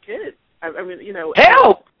with as kids? I mean,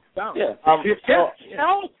 help. Yeah.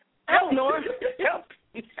 Help, Nora.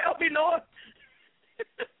 Help me, Nora.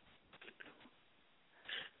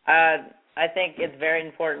 I think it's very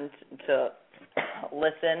important to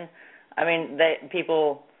listen. I mean,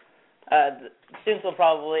 students will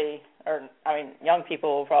probably, young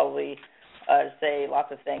people will probably say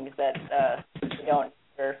lots of things that they don't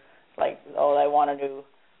hear, like, I want a new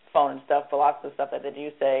phone and stuff, but lots of the stuff that they do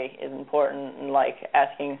say is important, and like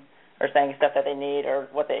asking or saying stuff that they need or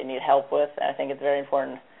what they need help with. And I think it's very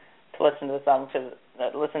important to listen to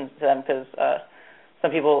them because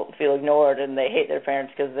some people feel ignored and they hate their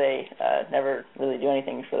parents because they never really do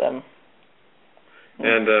anything for them.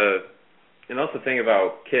 And also the thing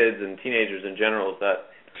about kids and teenagers in general is that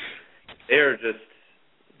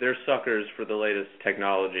they're suckers for the latest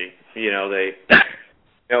technology.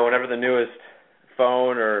 Whenever the newest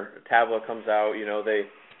phone or tablet comes out,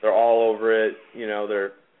 they're all over it.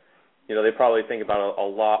 They probably think about it a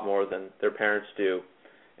lot more than their parents do.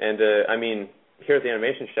 And here at the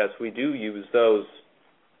Animation Chefs, we do use those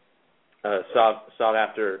sought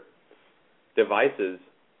after devices,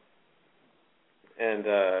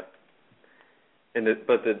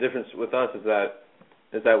 but the difference with us is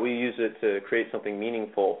that we use it to create something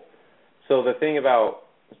meaningful. So the thing about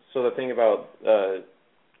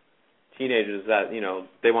teenagers is that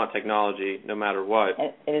they want technology no matter what.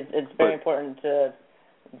 And it's very important to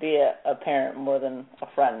be a parent more than a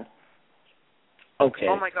friend. Okay.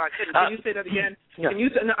 Oh my God! Can you say that again? Yeah.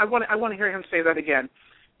 I want to hear him say that again.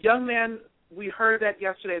 Young man, we heard that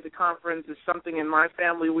yesterday at the conference. Is something in my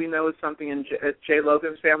family we know, is something in Jay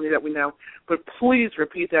Logan's family that we know. But please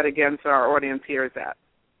repeat that again so our audience hears that.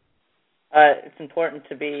 It's important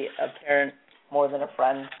to be a parent more than a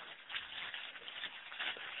friend.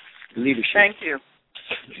 Leadership. Thank you.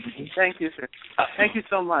 Thank you, sir. Thank you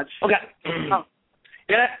so much. Okay.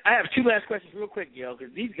 Yeah, I have two last questions real quick, Gail,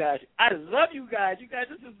 because these guys, I love you guys. You guys,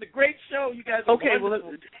 this is a great show. You guys are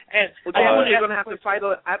wonderful. I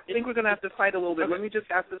think we're going to have to fight a little bit. Okay. Let me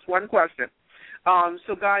just ask this one question.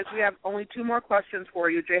 So, guys, we have only two more questions for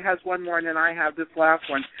you. Jay has one more, and then I have this last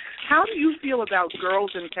one. How do you feel about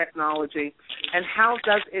girls in technology, and how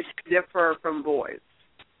does it differ from boys?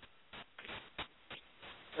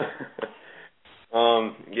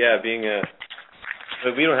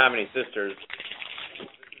 We don't have any sisters.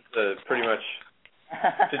 Pretty much,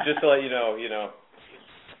 just to let you know, we don't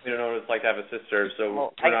know what it's like to have a sister,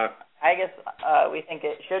 so we're not. I guess we think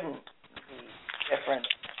it shouldn't be different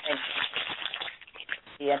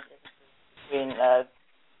between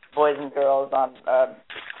boys and girls on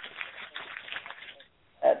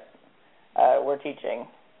that we're teaching.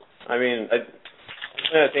 I mean, I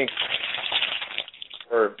think,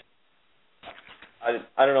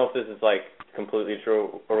 I don't know if this is like completely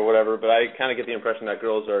true or whatever, but I kind of get the impression that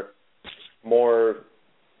girls are more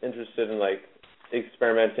interested in like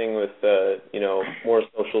experimenting with more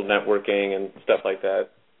social networking and stuff like that.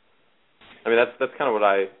 I mean, that's kind of what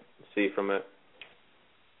I see from it.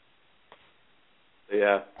 So,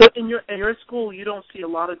 yeah. But in your school, you don't see a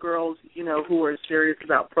lot of girls, who are serious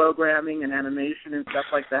about programming and animation and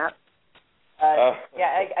stuff like that. I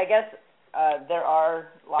guess there are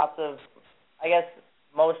lots of. I guess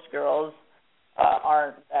most girls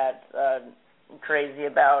aren't that crazy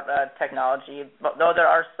about technology, but though there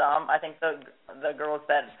are some, I think the girls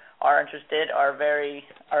that are interested are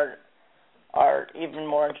even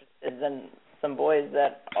more interested than some boys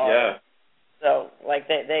that are. Yeah. So like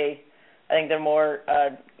I think they're more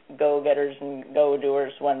go-getters and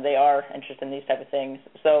go-doers when they are interested in these type of things.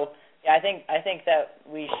 So yeah, I think that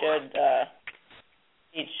we should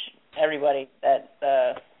teach everybody that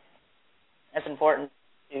it's important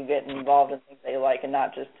to get involved in things they like and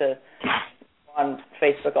not just to go on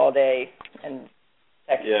Facebook all day and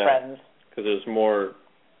text friends. Because there's more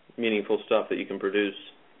meaningful stuff that you can produce,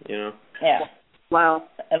 Yeah. Wow.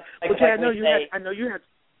 Like, okay, I know you had.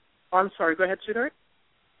 Oh, I'm sorry. Go ahead, sweetheart.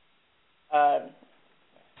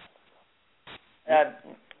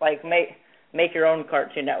 Like make your own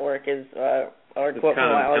Cartoon Network is our quote from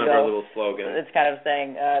a while ago. Kind of our little slogan. It's kind of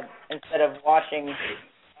saying instead of watching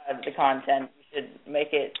the content, you should make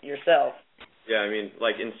it yourself. Yeah, I mean,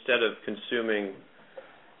 like instead of consuming,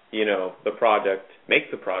 the product,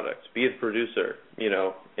 make the product, be the producer,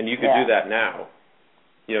 and you could do that now.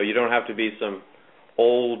 You don't have to be some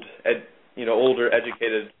older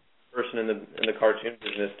educated person in the cartoon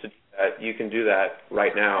business to do that. You can do that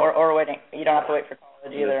right now. Or waiting. You don't have to wait for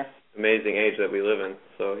college either. Amazing age that we live in.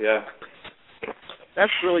 So yeah.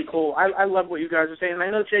 That's really cool. I love what you guys are saying. I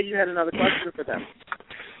know, Jay, you had another question for them.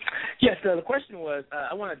 Yes, so the question was,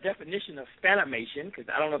 I want a definition of Fanimation, because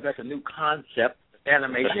I don't know if that's a new concept,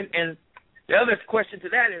 animation. And the other question to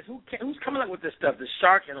that is, who's coming up with this stuff, the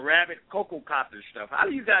shark and rabbit Cocoa Copter stuff? How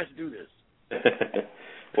do you guys do this?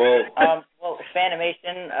 Well,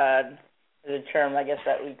 Fanimation is a term, I guess,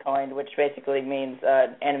 that we coined, which basically means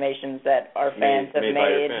animations that our fans have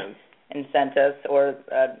made and sent us, or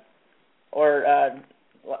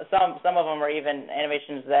some of them are even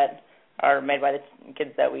animations that are made by the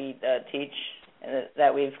kids that we teach and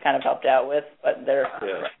that we've kind of helped out with. But they're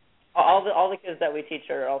all the kids that we teach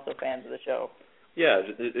are also fans of the show. Yeah,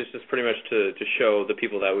 it's just pretty much to show the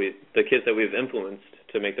kids that we've influenced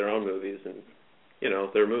to make their own movies and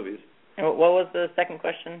their movies. And what was the second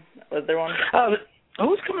question? Was there one?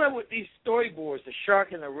 Who's coming up with these storyboards? The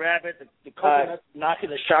shark and the rabbit, the coconut knocking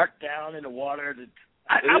the shark down in the water.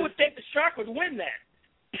 I would think the shark would win that.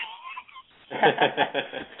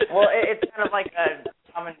 Well, it's kind of like a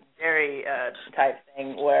Tom and Jerry type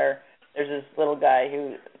thing where there's this little guy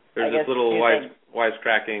who there's this little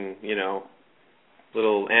wisecracking,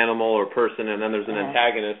 little animal or person, and then there's an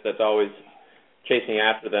antagonist that's always chasing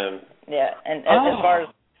after them. Yeah, and as far as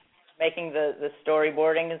making the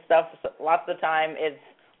storyboarding and stuff, lots of the time it's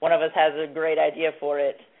one of us has a great idea for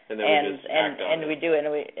it, and we do it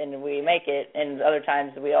and we make it, and other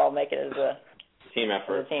times we all make it as a team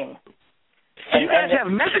effort. As a team. So you guys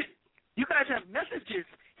have messages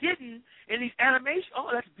hidden in these animations.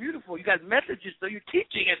 Oh, that's beautiful. You got messages, so you're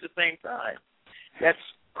teaching at the same time. That's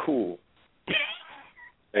cool.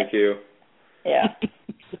 Thank you. Yeah.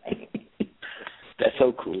 That's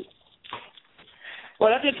so cool.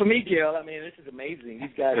 Well, that's it for me, Gail. I mean, this is amazing.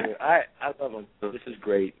 These guys I love them. This is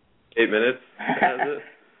great. 8 minutes? That's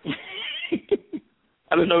it?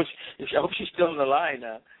 I don't know. I hope she's still on the line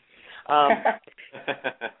now.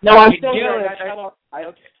 No, I'm still here.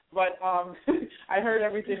 But I heard heard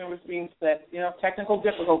everything that was being said. Technical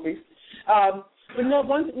difficulties. But no,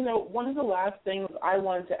 one of the last things I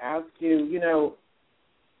wanted to ask you.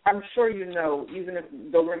 I'm sure even though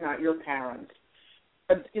we're not your parents,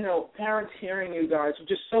 but parents hearing you guys are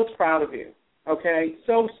just so proud of you. Okay,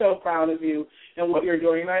 so proud of you and what you're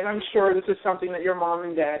doing. And I'm sure this is something that your mom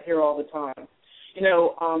and dad hear all the time.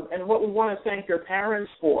 And what we want to thank your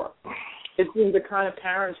parents for is being the kind of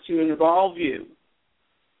parents to involve you,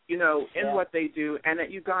 in what they do, and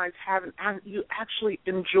that you guys you actually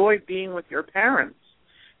enjoy being with your parents.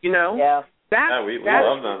 Yeah. We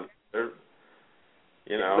love them.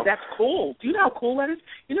 But that's cool. Do you know how cool that is?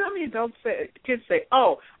 You know how many kids say,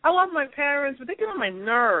 "Oh, I love my parents, but they get on my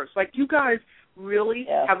nerves." Like you guys really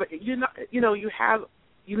have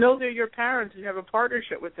they're your parents, and you have a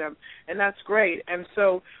partnership with them, and that's great. And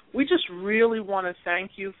so we just really want to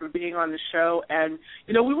thank you for being on the show, and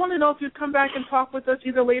we want to know if you'd come back and talk with us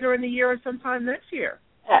either later in the year or sometime next year.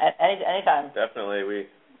 Yeah, anytime. Definitely,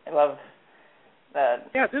 I love.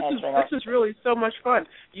 This is really so much fun.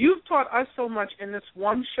 You've taught us so much in this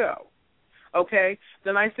one show. Okay,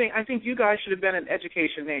 then I think you guys should have been at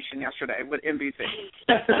Education Nation yesterday with NBC.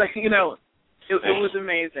 It was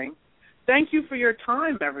amazing. Thank you for your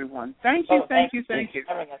time, everyone. Thank you. Thank you.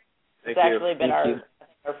 It's actually been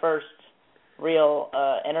our first real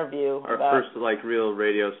interview. Our first real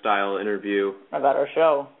radio style interview about our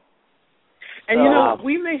show. And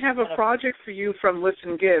we may have a project for you from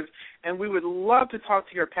Listen Give, and we would love to talk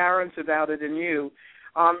to your parents about it and you.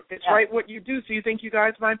 It's right what you do, so you think you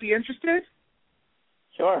guys might be interested?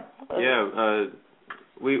 Sure.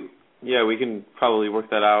 We can probably work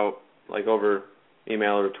that out over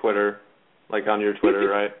email or Twitter, on your Twitter,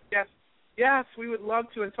 right? Yes, we would love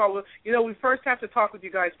to and talk. We first have to talk with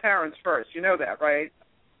you guys' parents first. You know that, right?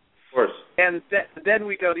 Of course. And then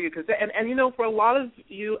we go to you and for a lot of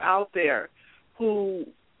you out there who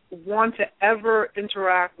want to ever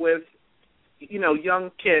interact with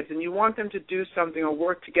young kids, and you want them to do something or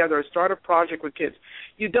work together or start a project with kids,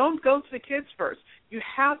 you don't go to the kids first. You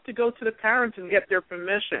have to go to the parents and get their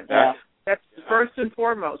permission. Yeah. That's first and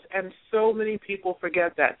foremost, and so many people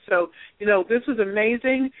forget that. So, this is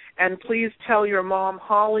amazing, and please tell your mom,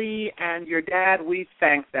 Holly, and your dad we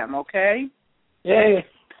thank them, okay? Yay.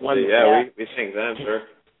 We thank them.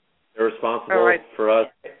 They're responsible for us.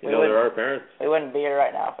 They're our parents. We wouldn't be here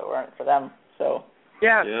right now if it weren't for them, so...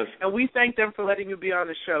 Yes, and we thank them for letting you be on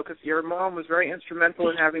the show because your mom was very instrumental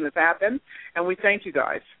in having this happen, and we thank you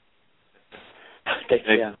guys. Thank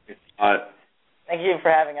you. Thank you for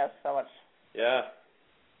having us so much. Yeah.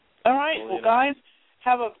 All right, well, guys,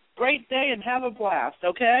 have a great day and have a blast,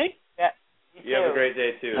 okay? Yeah, you have a great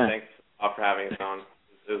day, too. Thanks for having us on.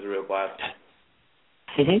 It was a real blast.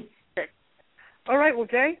 Okay. All right, well,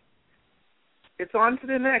 Jay, it's on to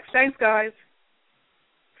the next. Thanks, guys.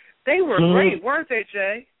 They were great, weren't they,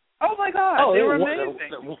 Jay? Oh, my God, they were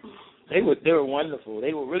amazing. They were wonderful.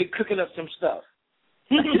 They were really cooking up some stuff.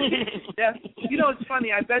 Yeah. It's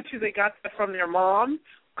funny. I bet you they got that from their mom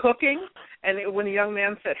cooking, and when the young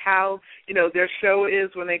man said how, their show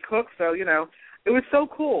is when they cook. So, it was so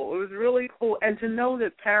cool. It was really cool. And to know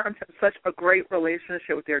that parents have such a great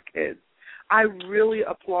relationship with their kids. I really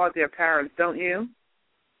applaud their parents, don't you?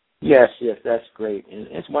 Yes, that's great, and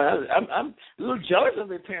that's why I'm a little jealous of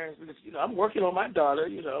their parents because I'm working on my daughter,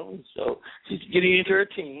 so she's getting into her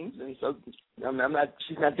teens, and so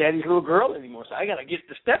she's not daddy's little girl anymore. So I got to get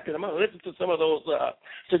to step in. I'm going to listen to some of those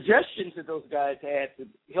suggestions that those guys had to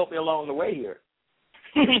help me along the way here.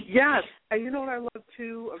 Yes, and you know what I love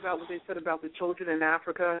too about what they said about the children in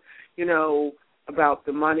Africa, about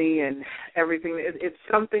the money and everything. It's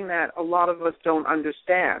something that a lot of us don't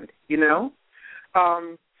understand,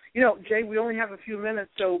 Jay, we only have a few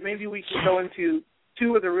minutes, so maybe we can go into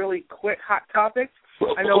two of the really quick hot topics.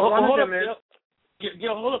 I know one of them is...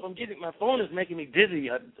 hold up. My phone is making me dizzy.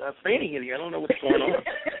 I'm fainting in here. I don't know what's going on.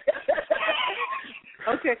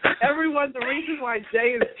 Okay, everyone, the reason why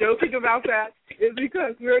Jay is joking about that is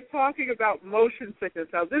because we're talking about motion sickness.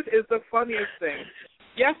 Now, this is the funniest thing.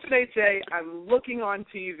 Yesterday, Jay, I'm looking on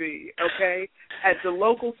TV, okay, at the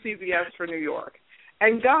local CBS for New York.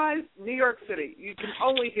 And guys, New York City, you can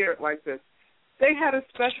only hear it like this. They had a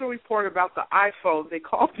special report about the iPhone. They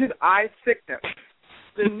called it eye sickness.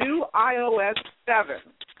 The new iOS 7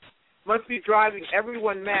 must be driving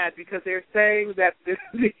everyone mad because they're saying that the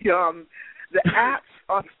apps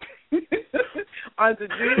on on the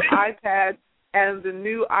new iPad and the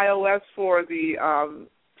new iOS for the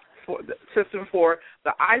system for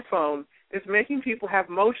the iPhone is making people have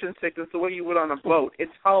motion sickness the way you would on a boat.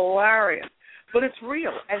 It's hilarious. But it's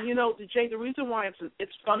real. And, Jay, the reason why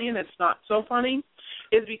it's funny and it's not so funny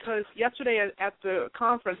is because yesterday at the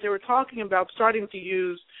conference they were talking about starting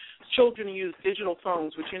to children use digital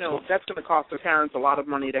phones, which, that's going to cost their parents a lot of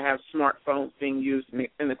money to have smartphones being used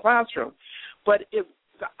in the classroom. But if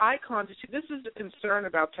the icons, this is the concern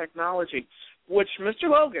about technology, which Mr.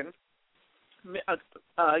 Logan,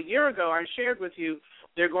 a year ago I shared with you,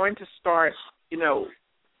 they're going to start,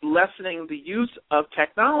 lessening the use of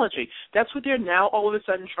technology. That's what they're now all of a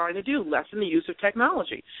sudden trying to do, lessen the use of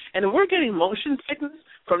technology. And if we're getting motion sickness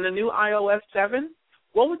from the new iOS 7,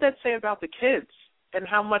 what would that say about the kids and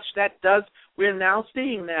how much that does? We're now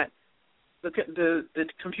seeing that the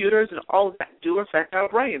computers and all of that do affect our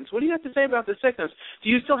brains. What do you have to say about the sickness? Do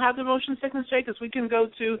you still have the motion sickness, Jay? Because we can go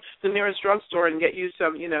to the nearest drugstore and get you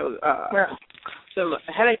some, some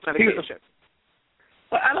headache medication.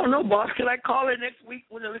 Well, I don't know, boss. Can I call in next week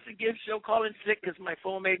when the Listen Give show? Call in sick because my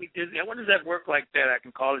phone made me dizzy. I wonder, does that work like that? I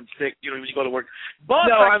can call in sick, when you go to work. Boss,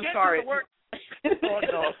 no, I'm sorry. Go to work. Oh,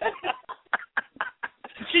 no.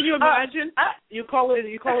 Can you imagine? You call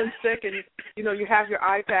in sick, and you have your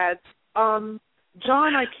iPad.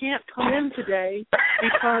 John, I can't come in today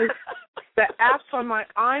because the apps on my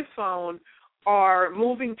iPhone are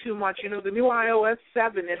moving too much. The new iOS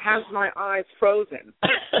 7, it has my eyes frozen.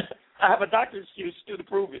 I have a doctor's excuse to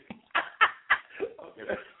prove it.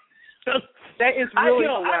 That is really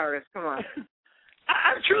hilarious. Come on.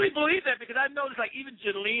 I truly believe that because I've noticed, like, even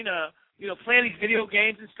Jelena, playing these video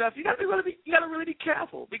games and stuff, you gotta really be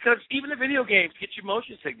careful because even the video games get you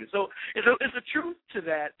motion sickness. So it's a truth to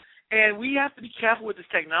that. And we have to be careful with this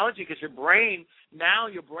technology because your brain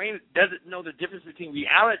doesn't know the difference between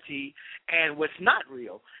reality and what's not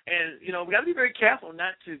real. And, we got to be very careful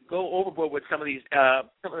not to go overboard with some of these,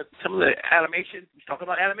 some of the animation. We talked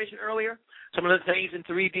about animation earlier. Some of the things in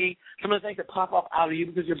 3D, some of the things that pop up out of you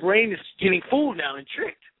because your brain is getting fooled now and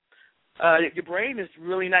tricked. Your brain is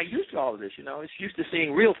really not used to all of this, It's used to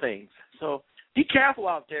seeing real things. So be careful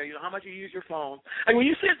out there, how much you use your phone. And when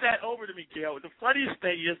you said that over to me, Gail, the funniest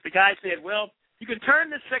thing is the guy said, well, you can turn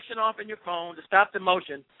this section off in your phone to stop the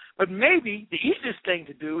motion, but maybe the easiest thing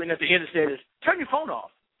to do, and at the end it said, is turn your phone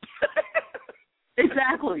off.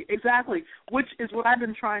 Exactly, which is what I've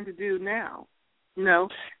been trying to do now,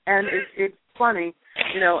 and it's funny,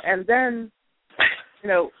 and then,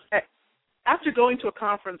 after going to a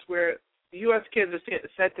conference where the U.S. kids are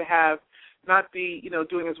said to not be,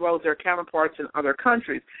 doing as well as their counterparts in other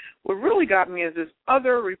countries. What really got me is this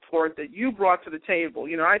other report that you brought to the table.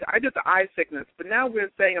 I did the eye sickness, but now we're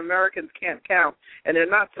saying Americans can't count, and they're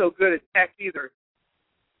not so good at tech either.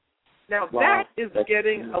 Now, wow. That's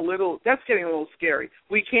getting a little scary.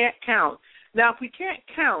 We can't count. Now, if we can't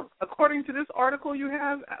count, according to this article you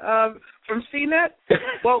have from CNET,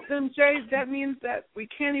 well, then, Jay, that means that we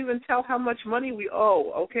can't even tell how much money we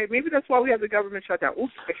owe, okay? Maybe that's why we have the government shutdown.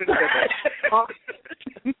 Oops, I shouldn't have said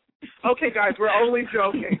that. Okay, guys, we're only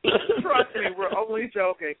joking. Trust me, we're only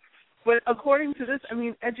joking. But according to this,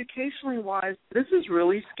 educationally-wise, this is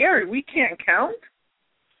really scary. We can't count.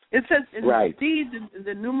 It says, indeed,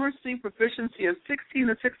 the numeracy proficiency of 16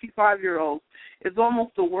 to 65-year-olds is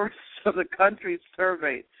almost the worst of the countries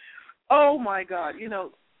surveyed. Oh, my God. This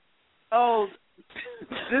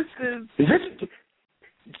is...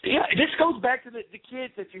 this goes back to the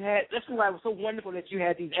kids that you had. That's why it was so wonderful that you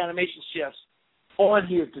had these animation chefs on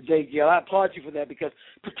here today, Gail. I applaud you for that because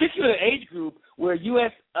particular age group where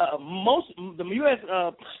we're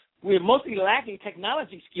mostly lacking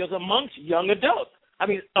technology skills amongst young adults.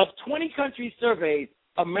 Of 20 countries surveyed,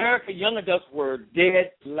 America young adults were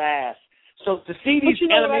dead last. So to see these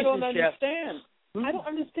animation I don't chefs, understand. I don't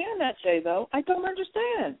understand that, Jay. Though I don't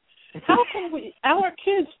understand. How can our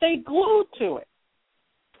kids stay glued to it?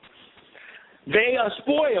 They are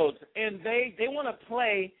spoiled, and they want to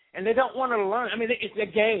play, and they don't want to learn. It's a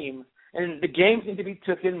game, and the games need to be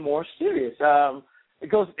taken more serious. It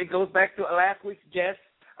goes back to last week's guest.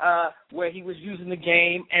 Where he was using the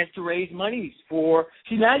game and to raise monies for.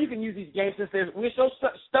 See, now you can use these games since we're so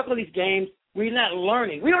stuck with these games, we're not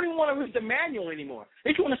learning. We don't even want to read the manual anymore.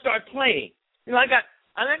 They just want to start playing. I'm not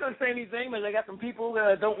going to say anything, but I got some people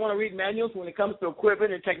that don't want to read manuals when it comes to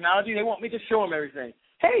equipment and technology. They want me to show them everything.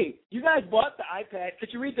 Hey, you guys bought the iPad.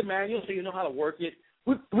 Could you read the manual so you know how to work it?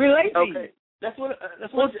 We're lazy. Okay. That's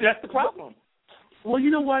the problem. Well, you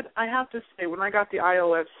know what? I have to say, when I got the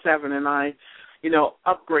iOS 7 and I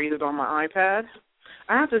upgraded on my iPad,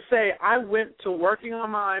 I have to say I went to working on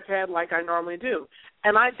my iPad like I normally do,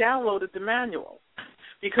 and I downloaded the manual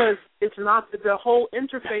because it's not the whole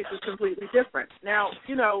interface is completely different. Now,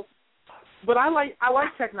 but I like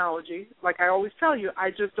technology. Like I always tell you, I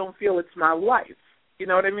just don't feel it's my life. You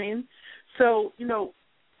know what I mean? So,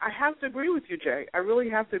 I have to agree with you, Jay. I really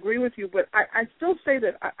have to agree with you. But I still say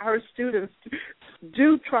that our students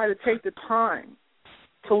do try to take the time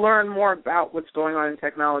to learn more about what's going on in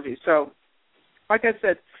technology. So, like I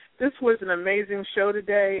said, this was an amazing show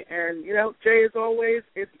today. And, Jay, as always,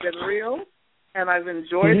 it's been real, and I've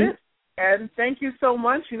enjoyed it. And thank you so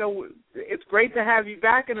much. It's great to have you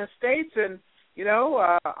back in the States. And,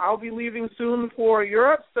 I'll be leaving soon for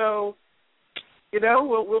Europe. So,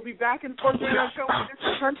 we'll be back and forth doing our show in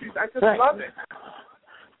different countries. I just love it.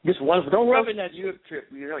 Just wonderful. Don't rub in that Europe trip.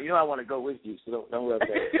 I want to go with you, so don't rub that.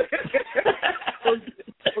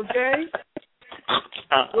 Okay.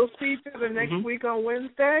 We'll see each other next week on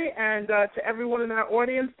Wednesday. And to everyone in our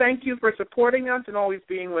audience, thank you for supporting us and always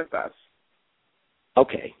being with us.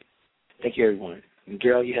 Okay. Thank you, everyone. And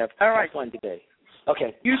Gerald, you have fun today.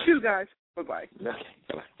 Okay. You too, guys. Bye-bye. Okay.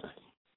 Bye-bye.